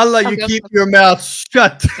 it was. Salla, you because keep your mouth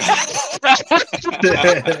shut.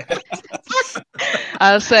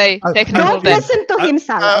 I'll say technical Don't debt. listen to him,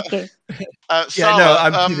 Salla. Okay. Yeah, Salla, no,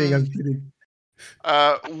 I'm kidding. I'm kidding.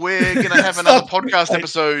 we're going to have another Stop. podcast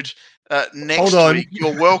episode next Hold on. week.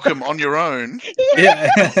 You're welcome on your own. Yeah.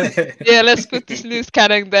 Yeah, let's put this loose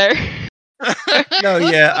cannon there. No,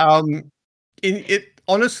 yeah. In it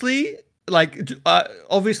honestly, like,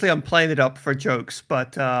 obviously, I'm playing it up for jokes,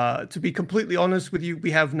 but to be completely honest with you,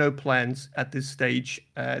 we have no plans at this stage,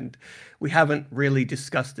 and we haven't really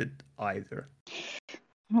discussed it either.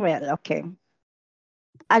 Well, okay.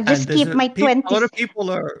 I'll just And there's keep my a lot 20s. of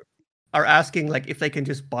people are asking like if they can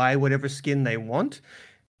just buy whatever skin they want,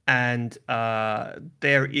 and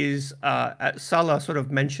there is Salla sort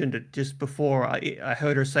of mentioned it just before. I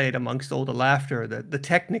heard her say it amongst all the laughter, the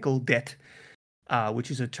technical debt, which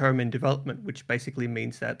is a term in development, which basically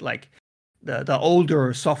means that like the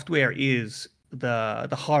older software is, the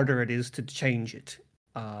harder it is to change it.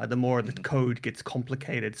 The more the code gets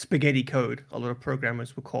complicated, spaghetti code, a lot of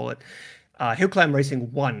programmers will call it. HillClimb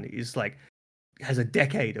Racing 1 is like has a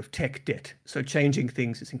decade of tech debt, so changing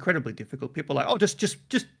things is incredibly difficult. People are like, oh, just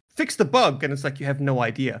fix the bug, and it's like you have no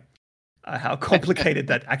idea how complicated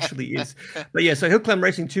that actually is. But yeah, so HillClimb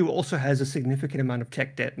Racing 2 also has a significant amount of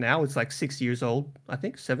tech debt now. It's like 6 years old, I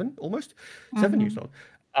think, 7 almost, 7 years old.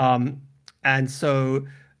 And so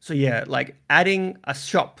yeah, like adding a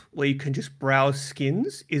shop where you can just browse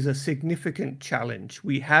skins is a significant challenge.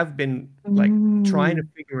 We have been like trying to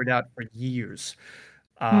figure it out for years.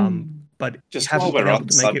 But Just haven't while we're been able on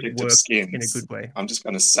the to make it subject of work skins, in a good way. I'm just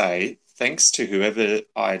going to say thanks to whoever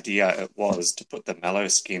idea it was to put the Mallow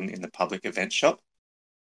skin in the public event shop.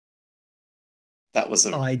 That was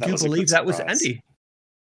a I that do was a believe good that was surprise. Andy.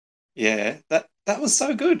 Yeah, that was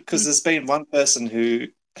so good because there's been one person who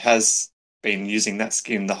has been using that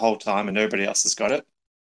skin the whole time and nobody else has got it.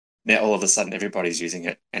 Now all of a sudden everybody's using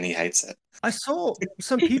it and he hates it. I saw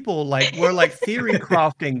some people were like theory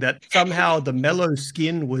crafting that somehow the mellow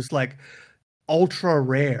skin was like ultra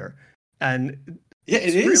rare, and Yeah,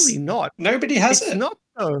 it's it is. really not. Nobody has It's it. not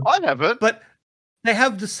though. I have it. But they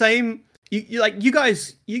have the same. You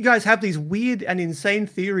guys have these weird and insane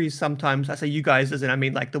theories sometimes. I say you guys as in I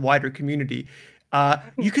mean like the wider community.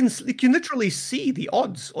 You can literally see the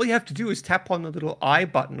odds. All you have to do is tap on the little I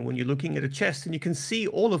button when you're looking at a chest, and you can see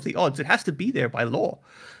all of the odds. It has to be there by law.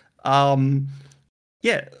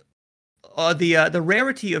 Yeah. The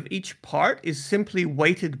rarity of each part is simply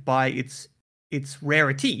weighted by its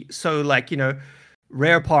rarity. So like,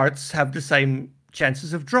 rare parts have the same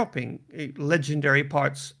chances of dropping. Legendary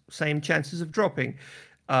parts, same chances of dropping.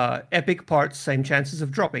 Epic parts, same chances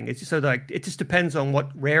of dropping. It's so like it just depends on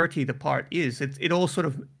what rarity the part is. It all sort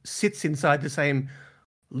of sits inside the same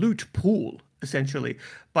loot pool essentially.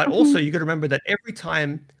 But also you got to remember that every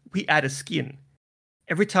time we add a skin,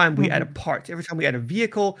 every time we add a part, every time we add a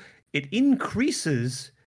vehicle, it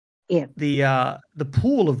increases the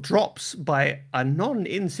pool of drops by a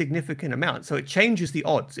non-insignificant amount. So it changes the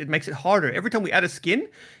odds. It makes it harder. Every time we add a skin,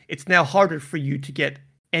 it's now harder for you to get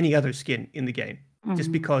any other skin in the game.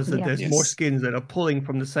 Just because there's more skins that are pulling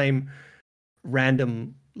from the same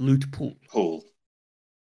random loot pool.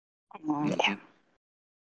 Yeah.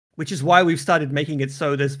 Which is why we've started making it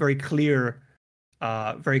so there's very clear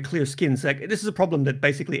skins. Like this is a problem that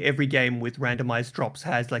basically every game with randomized drops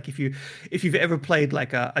has. Like if you've ever played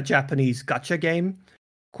like a Japanese gacha game,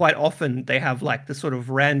 quite often they have like the sort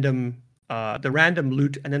of random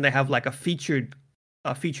loot, and then they have like a featured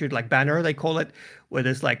like banner, they call it, where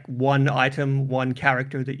there's like one item, one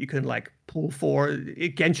character that you can like pull for.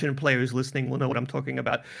 Genshin players listening will know what I'm talking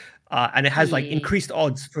about. And it has like increased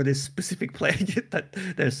odds for this specific player. That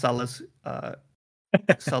there's Salla's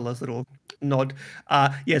little nod.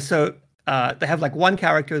 So they have like one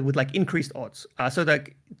character with like increased odds. So that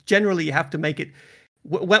generally you have to make it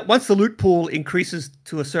once the loot pool increases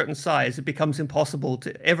to a certain size, it becomes impossible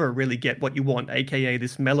to ever really get what you want, aka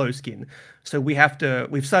this mellow skin. So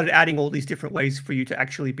we've started adding all these different ways for you to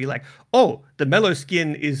actually be like, oh, the mellow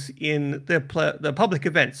skin is in the public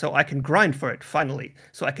event, so I can grind for it finally,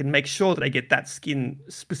 so I can make sure that I get that skin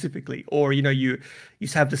specifically. Or you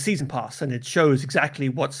have the season pass, and it shows exactly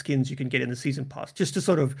what skins you can get in the season pass, just to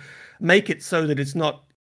sort of make it so that it's not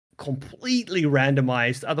completely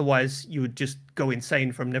randomized. Otherwise you would just go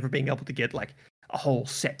insane from never being able to get like a whole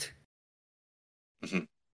set.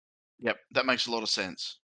 Yep, that makes a lot of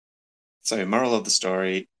sense. So moral of the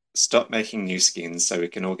story, stop making new skins so we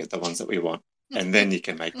can all get the ones that we want, and then you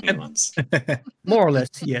can make new ones. More or less,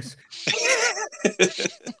 yes.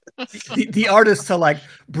 The artists are like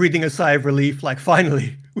breathing a sigh of relief, like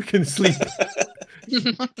finally we can sleep.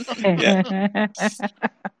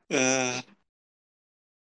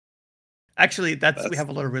 Actually, we have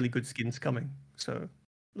a lot of really good skins coming, so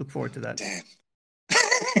look forward to that. Damn.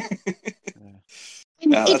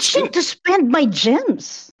 I'm itching to spend my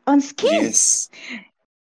gems on skins. Yes.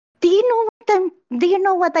 Do you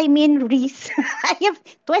know what I mean, Rhys? I have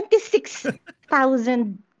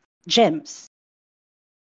 26,000 gems.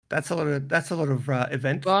 That's a lot of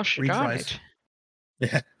event Gosh darn retries. it.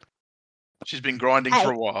 Yeah. She's been grinding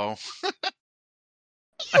for a while. I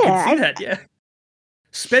can see that, yeah.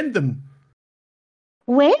 Spend them.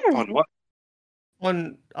 Where? On what?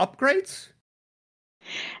 On upgrades?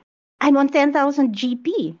 I'm on 10,000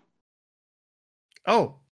 GP.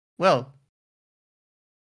 Oh, well.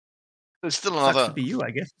 There's still Sucks another. to be you,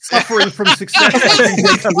 I guess. Suffering from success.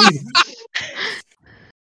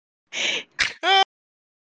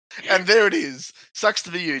 And there it is. Sucks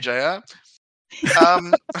to be you, JR.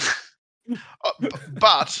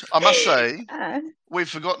 But I must say, we've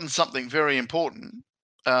forgotten something very important.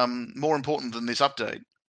 More important than this update.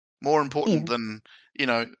 More important than,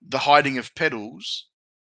 the hiding of pedals.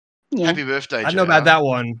 Yeah. Happy birthday, JR. I know about that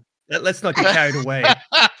one. Let's not get carried away.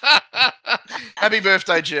 Happy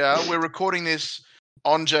birthday, JR. We're recording this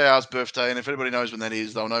on JR's birthday, and if anybody knows when that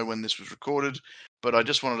is, they'll know when this was recorded. But I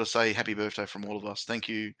just wanted to say happy birthday from all of us. Thank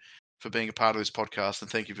you for being a part of this podcast, and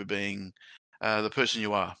thank you for being the person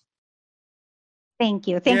you are. Thank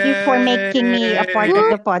you. Thank you for making me a part of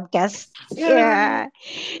the podcast. Yeah.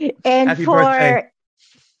 And Happy birthday.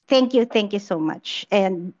 Thank you so much.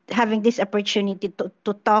 And having this opportunity to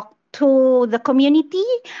talk to the community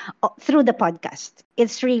through the podcast.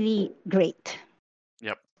 It's really great.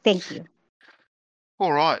 Yep. Thank you.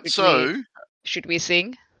 All right. Should we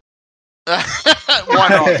sing? Why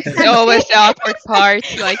not? Always the awkward part,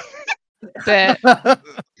 like the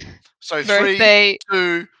So birthday.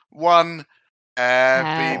 3, 2, 1.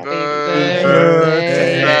 Happy birthday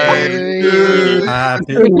birthday to you.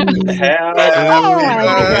 Happy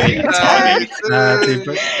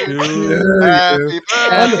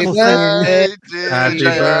Happy birthday, dear Happy JR.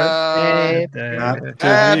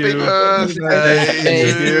 Happy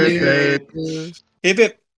birthday to you. Hip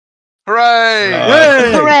hip. Hooray!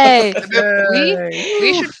 Hooray!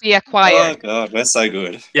 We should be Oh acquired. god, we're so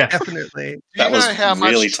good. Yeah. Definitely. That was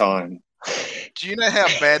really timed. Do you know how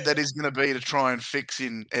bad that is going to be to try and fix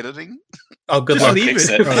in editing? Oh, good Just luck. leave Fix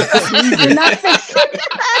it. it.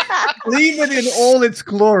 Leave it in all its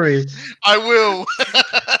glory. I will.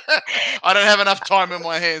 I don't have enough time in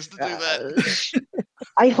my hands to do that.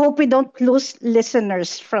 I hope we don't lose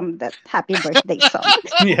listeners from that happy birthday song.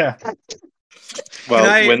 Yeah. Well,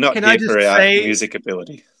 Can I- we're not can I here just for our say- music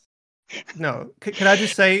ability. No. Can I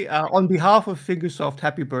just say, on behalf of Fingersoft,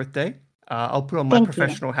 happy birthday. I'll put on my Thank you.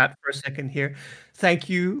 professional hat for a second here. Thank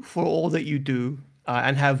you for all that you do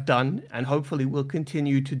and have done, and hopefully will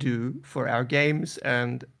continue to do for our games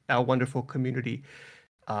and our wonderful community.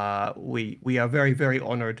 We are very, very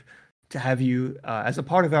honored to have you as a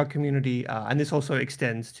part of our community, and this also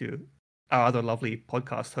extends to our other lovely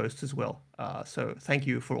podcast hosts as well. So thank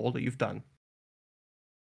you for all that you've done.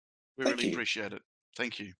 We Thank really you. appreciate it.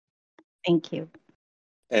 Thank you. Thank you.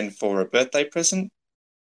 And for a birthday present,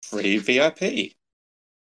 free VIP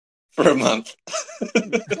for a month.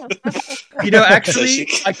 You know, actually, she-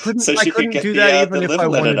 I couldn't so she could couldn't get do the, that the even if I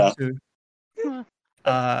level wanted editor. to.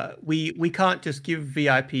 We can't just give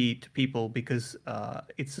VIP to people because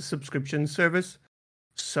it's a subscription service.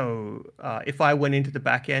 So if I went into the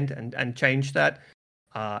back end and changed that,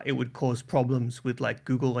 it would cause problems with like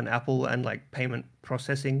Google and Apple and like payment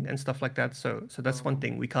processing and stuff like that. So that's one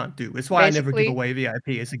thing we can't do. It's why I never give Basically- away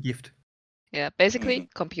VIP as a gift. Yeah, basically,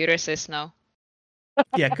 computer says no.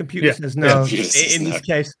 Yeah, computer Yeah. says no Computer says in no. this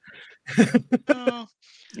case. Oh,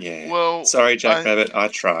 Yeah. well, Sorry, Jack I- Rabbit, I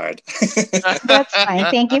tried. That's fine.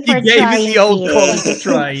 Thank you He for gave trying. it the old Pete. college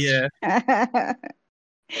try, yeah.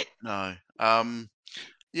 No.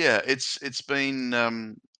 Yeah, it's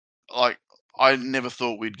been like I never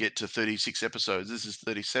thought we'd get to 36 episodes. This is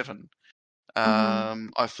 37.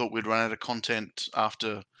 I thought we'd run out of content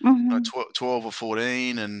after Mhm. 12 or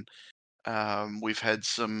 14, and we've had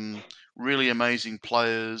some really amazing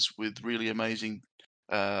players with really amazing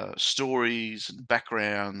stories and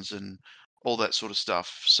backgrounds and all that sort of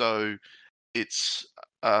stuff. So it's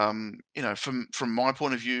from my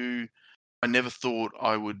point of view, I never thought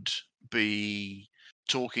I would be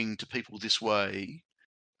talking to people this way,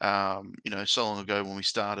 so long ago when we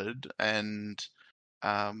started, and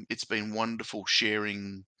it's been wonderful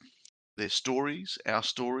sharing their stories, our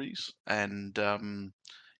stories, and how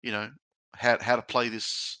to play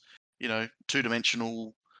this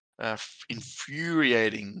two-dimensional,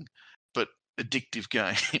 infuriating but addictive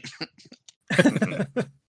game.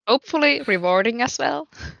 Hopefully rewarding as well.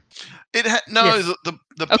 Yes. The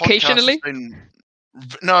Occasionally.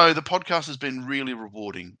 the podcast has been really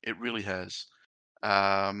rewarding. It really has.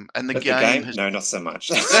 And the But game no, not so much.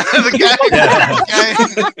 the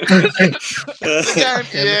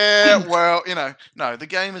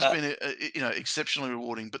game has been exceptionally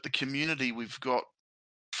rewarding. But the community we've got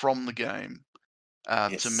from the game,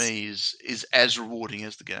 to me, is as rewarding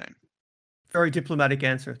as the game. Very diplomatic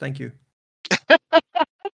answer. Thank you.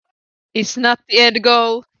 It's not the end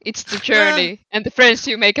goal, it's the journey and the friends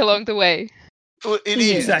you make along the way. Well, it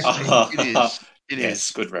is. Exactly. It Yes,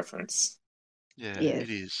 is. good reference. Yeah, Yes. it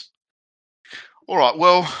is. All right.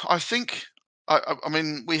 Well, I think. I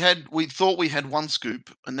mean, we thought we had one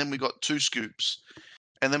scoop, and then we got two scoops,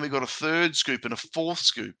 and then we got a third scoop and a fourth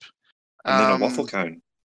scoop, And then a waffle cone.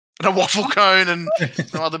 and a waffle cone, and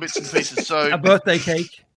some other bits and pieces. So A birthday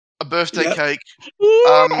cake. a birthday cake,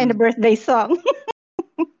 Yeah, and a birthday song.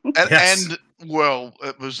 and well,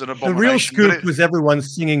 it was an The abomination. real but scoop was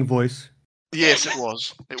everyone's singing voice. Yes, it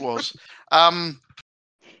was. It was.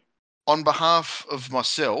 On behalf of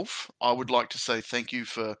myself, I would like to say thank you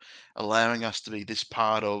for allowing us to be this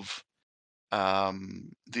part of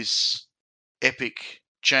this epic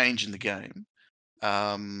change in the game.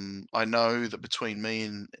 I know that between me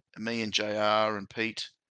and JR and Pete,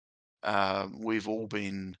 we've all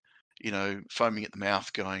been, foaming at the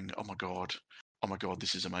mouth, going, "Oh my god,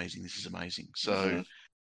 this is amazing! This is amazing!" So,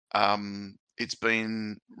 it's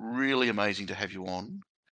been really amazing to have you on,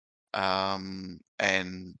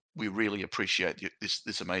 and we really appreciate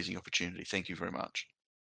this amazing opportunity. Thank you very much.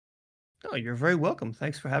 Oh, you're very welcome.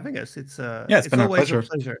 Thanks for having us. It's been our always pleasure. a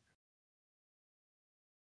pleasure.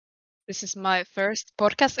 This is my first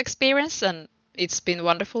podcast experience and it's been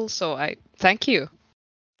wonderful, so I thank you.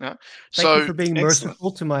 Yeah. Thank you for being excellent.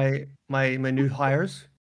 merciful to my new hires.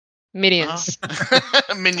 Minions.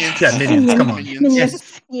 Minions. Yeah, minions. Come on.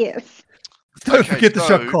 Minions. Yes. Don't Okay, forget the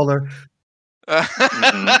shock so- collar.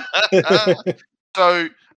 So,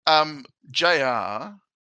 JR,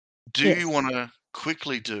 do Yes. you want to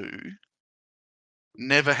quickly do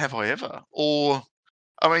Never Have I Ever? Or,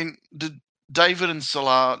 I mean, did David and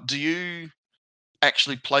Salla, do you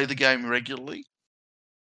actually play the game regularly?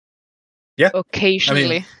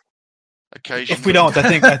 Occasionally. Occasionally. If we don't,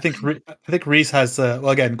 I think Rhys has. Well,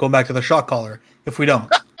 again, going back to the shock collar. If we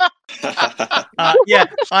don't, Yeah,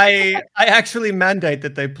 I actually mandate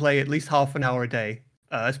that they play at least half an hour a day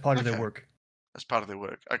as part of their Okay. work. As part of their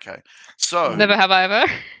work. Okay. So, Never have I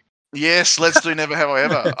ever. yes, let's do Never Have I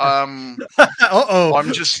Ever. Uh-oh.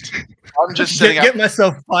 I'm just setting get up.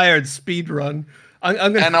 myself fired. Speed run. I'm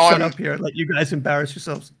going to And shut I'm- up here and let you guys embarrass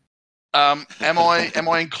yourselves. Am I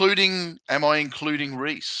including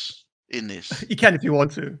Rhys in this? You can if you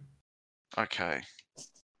want to. Okay.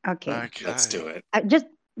 Okay. Okay. Let's do it.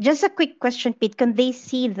 Just a quick question, Pete. Can they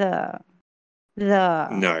see the No.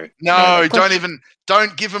 No, question-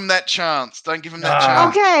 don't give him that chance. Don't give him that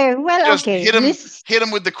chance. Okay, well, Just okay. hit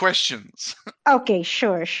him with the questions. Okay,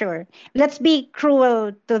 sure. Let's be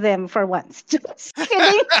cruel to them for once. Just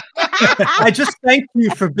kidding. I just thank you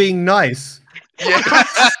for being nice. Yeah.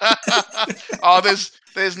 Oh,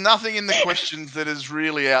 there's nothing in the questions that is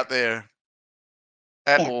really out there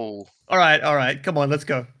at Yeah. all. All right. Come on, let's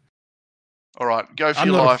go. All right, go for I'm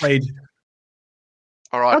your not life. afraid.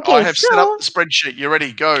 All right, Okay, I have set up so- the spreadsheet. You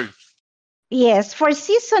ready? Go. Yes, for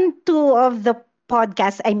season 2 of the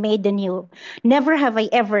podcast, I made a new Never Have I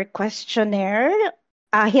Ever questionnaire,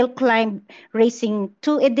 HillClimb Racing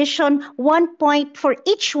 2 edition, 1 point for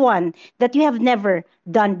each one that you have never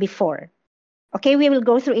done before. Okay, we will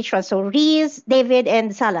go through each one. So Rhys, David,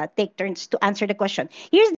 and Salla take turns to answer the question.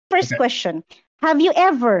 Here's the first Okay. question. Have you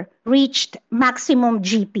ever reached maximum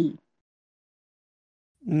GP?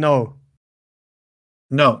 No.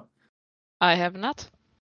 no. I have not.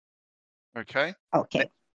 Okay. Okay.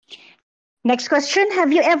 Next question.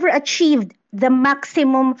 Have you ever achieved the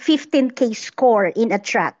maximum 15K score in a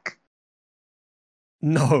track?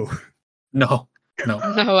 No. No.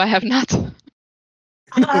 No, I have not.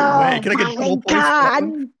 No way. Can I get double points for that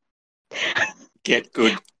one? Get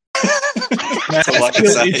good. That's all I a can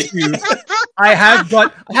skill say. issue. I have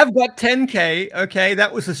got 10K. Okay,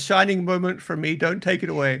 that was a shining moment for me. Don't take it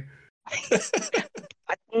away.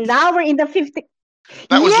 Now we're in the 50.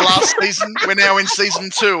 That was Yes! last season. We're now in season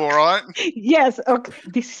 2. All right. Yes. Okay.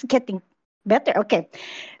 This is getting better. Okay.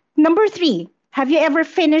 Number 3. Have you ever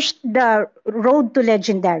finished the Road to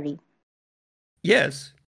Legendary?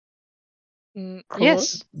 Yes.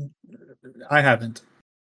 Yes. I haven't.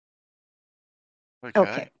 Okay.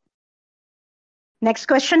 Okay. Next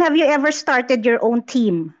question. Have you ever started your own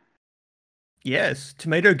team? Yes,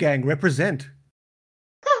 Tomato Gang represent.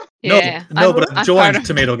 Yeah. No, but I've I'm part joined of-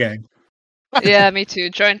 Tomato Gang. Yeah, me too.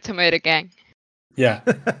 Join Tomato Gang. Yeah.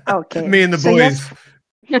 Okay. Me and the So boys.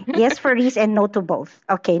 yes for Rhys and no to both.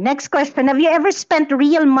 Okay. Next question. Have you ever spent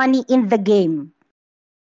real money in the game?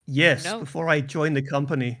 Yes, No. before I joined the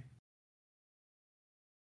company.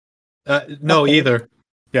 No, Okay. either.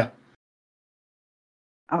 Yeah.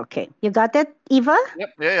 Okay. You got it, Eva? Yep.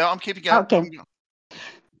 Yeah, I'm keeping going. Okay.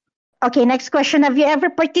 Okay, next question. Have you ever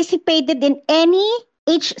participated in any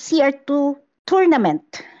HCR2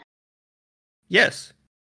 tournament? Yes.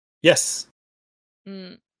 Yes.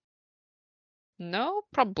 No,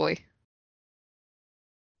 probably.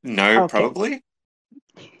 No, Okay. probably.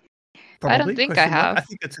 Probably. I don't think I Question mark? have. I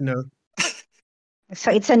think that's a no.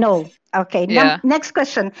 So it's a no. Okay. Yeah. Next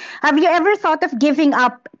question. Have you ever thought of giving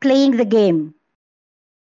up playing the game?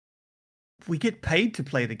 We get paid to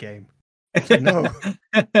play the game. So no.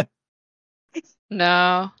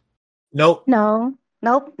 No. Nope. No.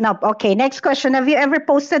 Nope. Nope. Okay. Next question. Have you ever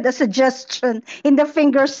posted a suggestion in the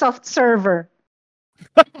Fingersoft server?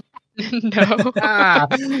 No.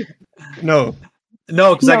 No.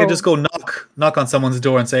 No, because I can No. just go knock on someone's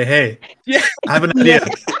door and say, "Hey, Yeah. I have an idea."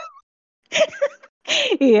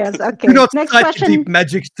 Yes. Okay. Do not Next cite your question. deep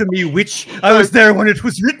magics to me, witch. I was there when it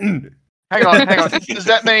was written. Hang on. Does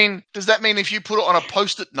that mean if you put it on a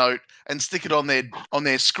post-it note and stick it on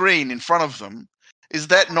their screen in front of them, is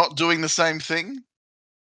that not doing the same thing?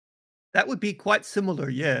 That would be quite similar,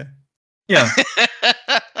 yeah. Yeah.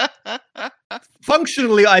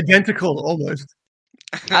 Functionally identical, almost.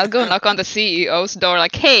 I'll go knock on the CEO's door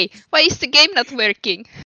like, hey, why is the game not working?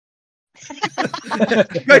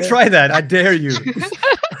 Go try that. I dare you. Just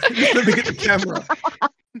let me get the camera.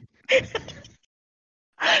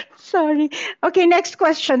 Sorry. Okay. Next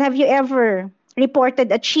question. Have you ever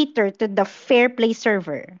reported a cheater to the Fair Play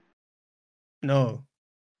server? No.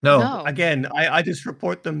 No. Again, I just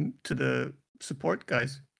report them to the support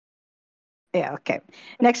guys. Yeah. Okay.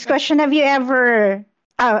 Next question. Have you ever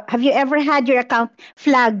had your account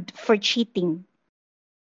flagged for cheating?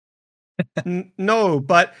 No,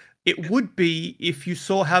 but it would be if you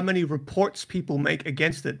saw how many reports people make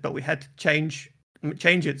against it, but we had to change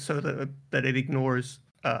it so that it ignores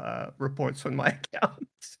reports on my account.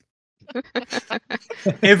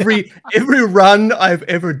 Every run I've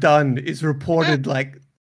ever done is reported like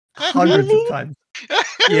hundreds Really? of times.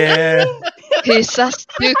 Yeah. He's just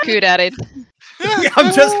too good at it. Yeah,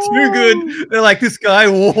 I'm just too good. They're like, this guy,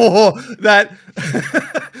 whoa, that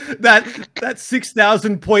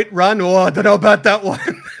 6,000 point run. Oh, I don't know about that one.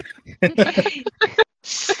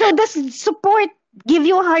 So does support give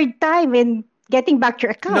you a hard time in getting back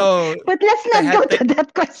your account? No, But let's not go to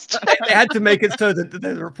that question. they had to make it so that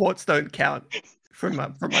the reports don't count from my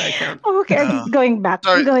account. Okay, going back.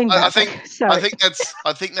 So Going back. I think Sorry.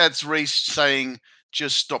 that's Rhys saying,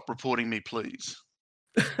 just stop reporting me, please.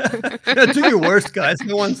 No, do your worst, guys.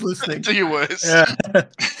 No one's listening. Do your worst. Yeah.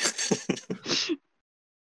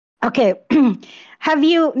 Okay.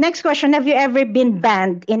 Next question, have you ever been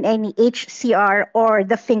banned in any HCR or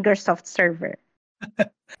the Fingersoft server?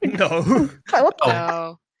 No. Okay.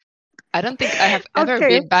 No. I don't think I have ever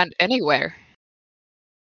Okay. been banned anywhere.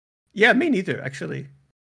 Yeah, me neither, actually.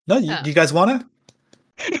 No, do you guys want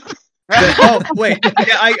to? Oh, wait.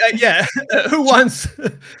 Yeah, who wants?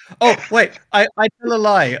 Oh, wait. I tell a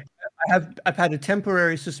lie. I've had a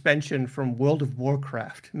temporary suspension from World of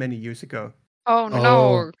Warcraft many years ago. Oh no.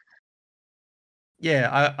 Oh.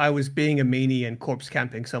 Yeah, I was being a meanie and corpse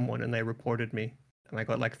camping someone, and they reported me, and I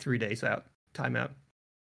got like 3 days timeout.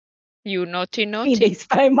 You naughty 3 naughty. days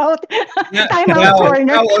timeout. Yeah, Timeout corner.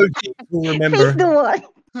 now OG will remember. Face the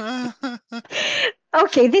one.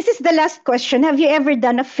 Okay, this is the last question. Have you ever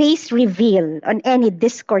done a face reveal on any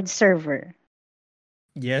Discord server?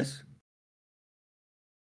 Yes.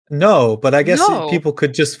 No, but I guess No. people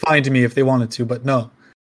could just find me if they wanted to, but no.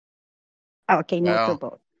 Okay, no Wow. to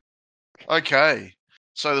both. Okay,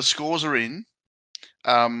 so the scores are in,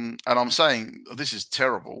 and I'm saying this is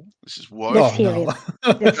terrible. This is woe. Let's hear no.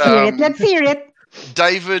 Let's hear it. Let's hear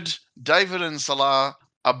it. David and Salla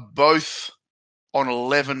are both on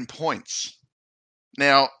 11 points.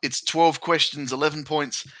 Now, it's 12 questions, 11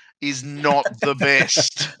 points is not the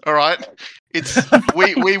best. All right? It's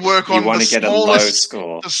we work You on want the to get a low smallest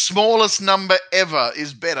score. the smallest number ever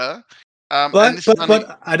is better. And But this is only-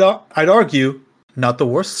 I'd argue not the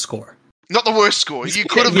worst score. not the worst score. You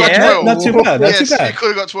could have Yeah, got 12. Not too bad. Not Yes, too bad. you could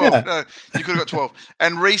have got 12. Yeah. No, you could have got 12.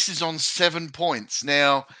 And Rhys is on 7 points.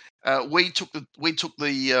 Now, we took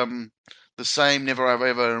the same never have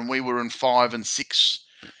ever, and we were in 5 and 6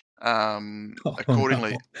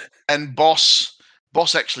 accordingly. No. And Boss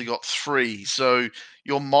actually got 3. So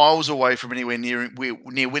you're miles away from anywhere near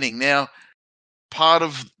winning. Now, part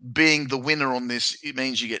of being the winner on this, it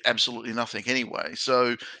means you get absolutely nothing anyway.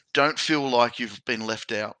 So don't feel like you've been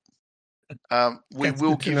left out. We That's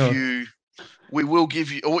will good to give know. you. We will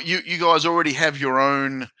give you. Or you guys already have your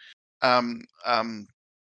own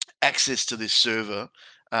access to this server.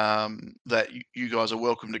 That you guys are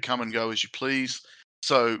welcome to come and go as you please.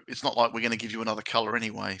 So it's not like we're going to give you another color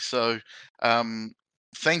anyway. So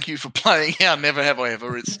thank you for playing our Never Have I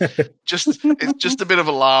Ever. It's just a bit of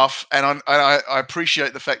a laugh, and I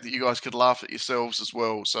appreciate the fact that you guys could laugh at yourselves as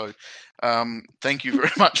well. So thank you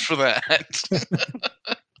very much for that.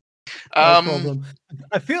 No problem.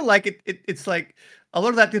 I feel like it's like a lot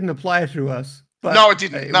of that didn't apply to us. But no, it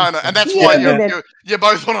didn't. it No, was and that's Yeah, why it didn't. you're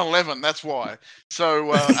both on 11. That's why.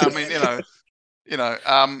 So I mean,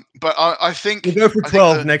 but I think We'll go for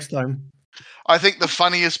 12 next time. I think the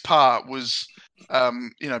funniest part was,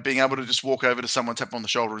 being able to just walk over to someone, tap on the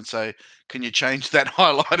shoulder, and say, "Can you change that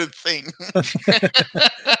highlighted thing?"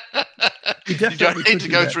 We You definitely don't need could to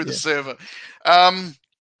do go that, through the yeah. server.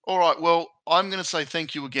 All right. Well, I'm going to say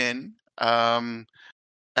thank you again. And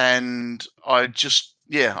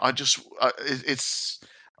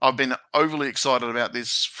I've been overly excited about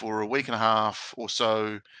this for a week and a half or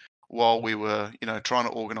so while we were, trying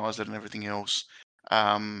to organise it and everything else.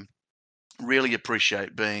 Really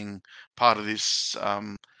appreciate being part of this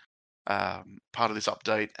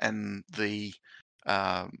update and the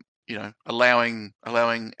allowing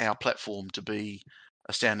our platform to be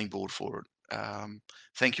a sounding board for it.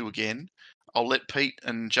 Thank you again. I'll let Pete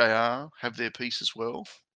and JR have their piece as well.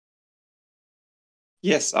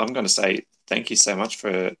 Yes, I'm going to say thank you so much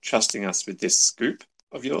for trusting us with this scoop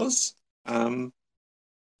of yours. Been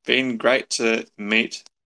great to meet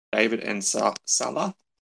David and Salla.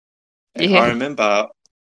 And Yeah. I remember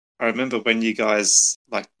when you guys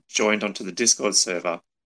joined onto the Discord server,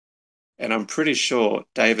 and I'm pretty sure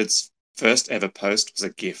David's first ever post was a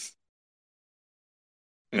GIF,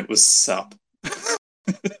 and it was sup,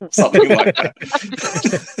 something like that.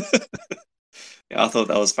 Yeah, I thought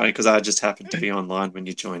that was funny because I just happened to be online when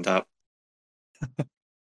you joined up.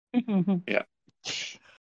 Yeah.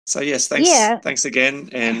 So yes, thanks again,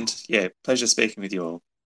 and yeah, pleasure speaking with you all.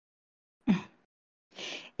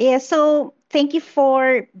 Yeah, so thank you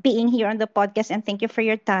for being here on the podcast and thank you for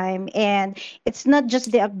your time. And it's not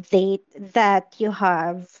just the update that you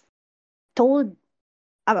have told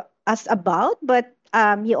us about, but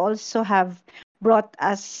you also have brought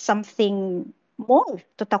us something more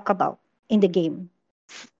to talk about in the game,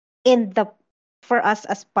 in the for us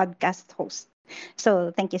as podcast hosts.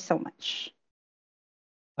 So thank you so much.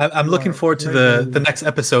 I'm You looking are forward to very, the next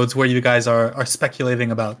episodes where you guys are speculating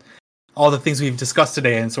about all the things we've discussed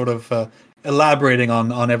today and sort of elaborating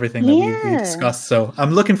on everything that we've Yeah. discussed. So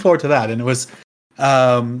I'm looking forward to that, and it was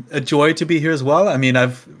a joy to be here as well. I mean,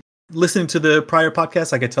 I've listened to the prior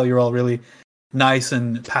podcast. I could tell you're all really nice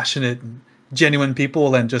and passionate, and genuine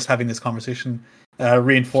people, and just having this conversation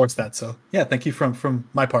reinforced that. So yeah, thank you from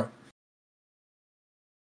my part.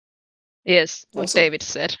 Yes, what Awesome. David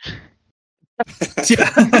said. Yeah.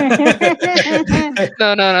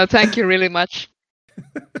 No, thank you really much.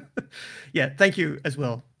 Yeah, thank you as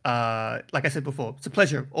well. Like I said before, it's a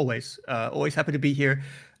pleasure always. Always happy to be here.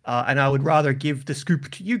 And I would rather give the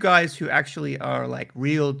scoop to you guys who actually are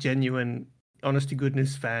real, genuine, honest to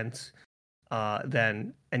goodness fans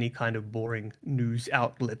than any kind of boring news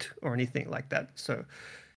outlet or anything like that. So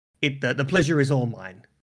the pleasure is all mine,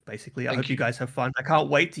 basically. I hope you guys have fun. I can't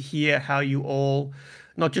wait to hear how you all,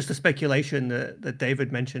 not just the speculation that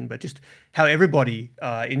David mentioned, but just how everybody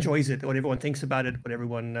enjoys it, what everyone thinks about it, what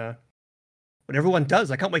everyone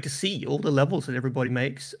does. I can't wait to see all the levels that everybody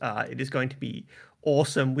makes. It is going to be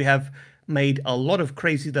awesome. We have made a lot of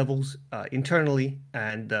crazy levels internally,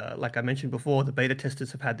 and like I mentioned before, the beta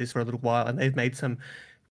testers have had this for a little while, and they've made some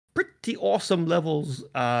pretty awesome levels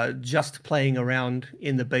just playing around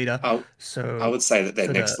in the beta. I would say that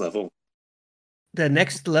they're next level. The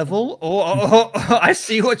next level? Oh, I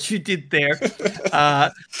see what you did there.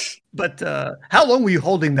 But how long were you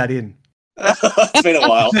holding that in? It's been a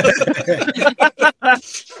while.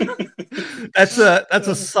 That's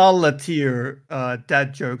a Salla tier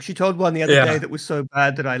dad joke. She told one the other day that was so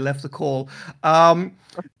bad that I left the call. But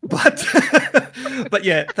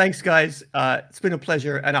yeah, thanks guys. It's been a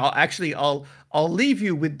pleasure, and I'll leave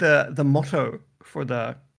you with the motto for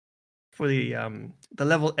the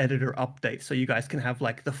level editor update, so you guys can have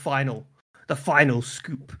the final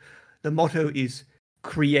scoop. The motto is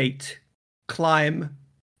create, climb,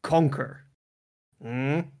 conquer.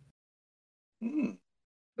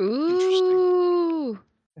 Ooh.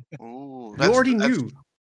 Ooh, You already knew.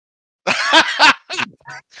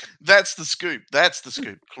 That's the scoop. That's the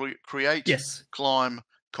scoop. Create, Yes. climb,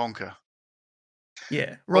 conquer.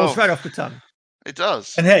 Yeah. Rolls Well, right off the tongue. It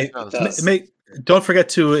does. And hey, It does. don't forget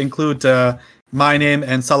to include my name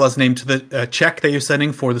and Sala's name to the check that you're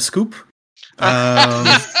sending for the scoop.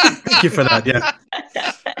 Thank you for that. Yeah.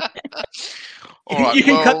 All right, You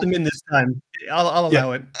can cut them in this time. I'll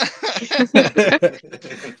allow it.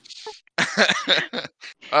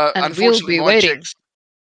 And we'll be waiting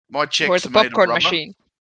my for checks the are made of popcorn rubber. machine.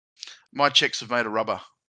 My checks are made of rubber.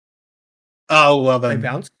 Oh well, They then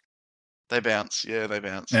bounce. They bounce. Yeah, they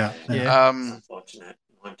bounce. Yeah. Unfortunate.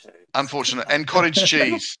 Mine too. Unfortunate. And cottage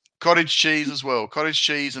cheese. Cottage cheese as well. Cottage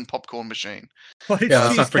cheese and popcorn machine. Cottage let's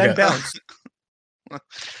cheese not can forget. bounce.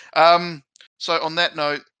 So on that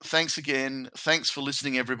note, thanks again. Thanks for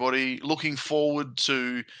listening, everybody. Looking forward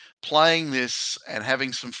to playing this and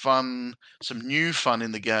having some fun, some new fun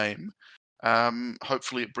in the game.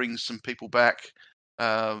 Hopefully it brings some people back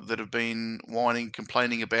that have been whining,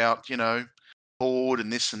 complaining about, bored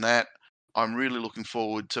and this and that. I'm really looking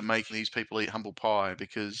forward to making these people eat humble pie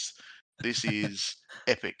because this is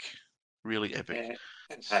epic. Really epic. Yeah,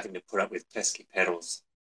 and having to put up with pesky pedals.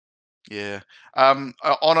 Yeah. On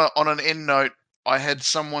an end note, I had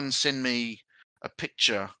someone send me a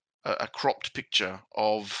picture, a cropped picture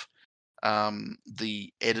of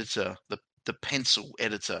the editor, the pencil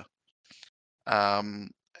editor.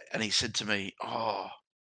 And he said to me, "Oh,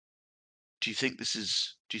 do you think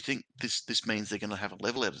this means they're going to have a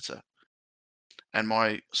level editor?" And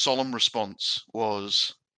my solemn response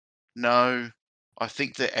was, "No, I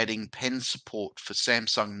think they're adding pen support for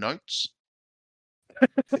Samsung Notes."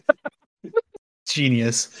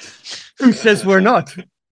 Genius. Who says we're not?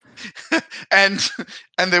 and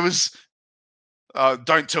there was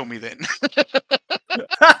don't tell me then.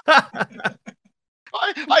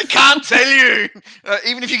 I can't tell you.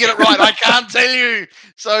 Even if you get it right, I can't tell you.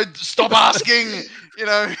 So stop asking.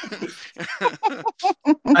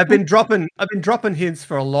 I've been dropping hints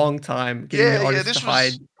for a long time, getting the artists to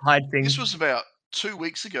hide things. This was about 2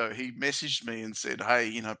 weeks ago. He messaged me and said,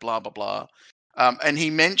 "Hey, blah blah blah," and he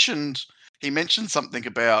mentioned something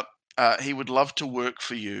about he would love to work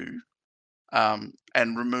for you.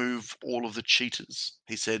 And remove all of the cheaters.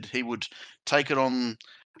 He said he would take it on.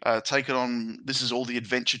 This is all the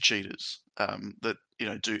adventure cheaters that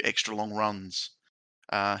do extra long runs.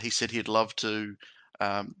 He said he'd love to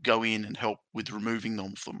go in and help with removing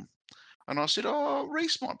them from them. And I said, "Oh,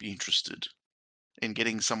 Rhys might be interested in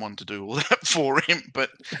getting someone to do all that for him, but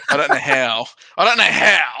I don't know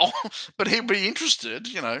how. But he'd be interested,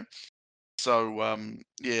 So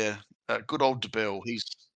yeah, good old DeBell.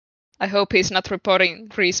 I hope he's not reporting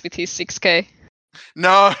Rhys with his 6K.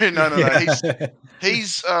 No.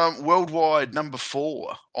 He's worldwide number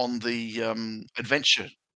 4 on the adventure.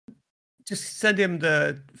 Just send him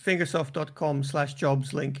the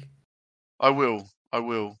fingersoft.com/jobs link. I will.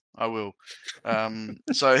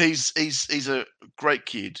 So he's a great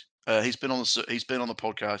kid. He's been on the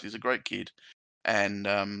podcast. He's a great kid, and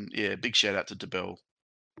yeah, big shout out to DeBell.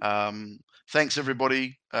 Thanks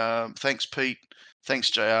everybody. Thanks Pete.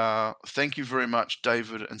 Thanks JR. Thank you very much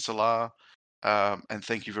David and Salla. And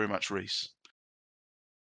thank you very much Rhys.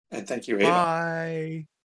 And thank you, Eva. Bye.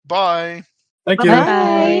 Bye. Thank you.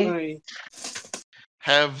 Bye.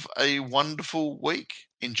 Have a wonderful week.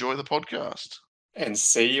 Enjoy the podcast. And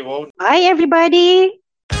see you all Bye, everybody.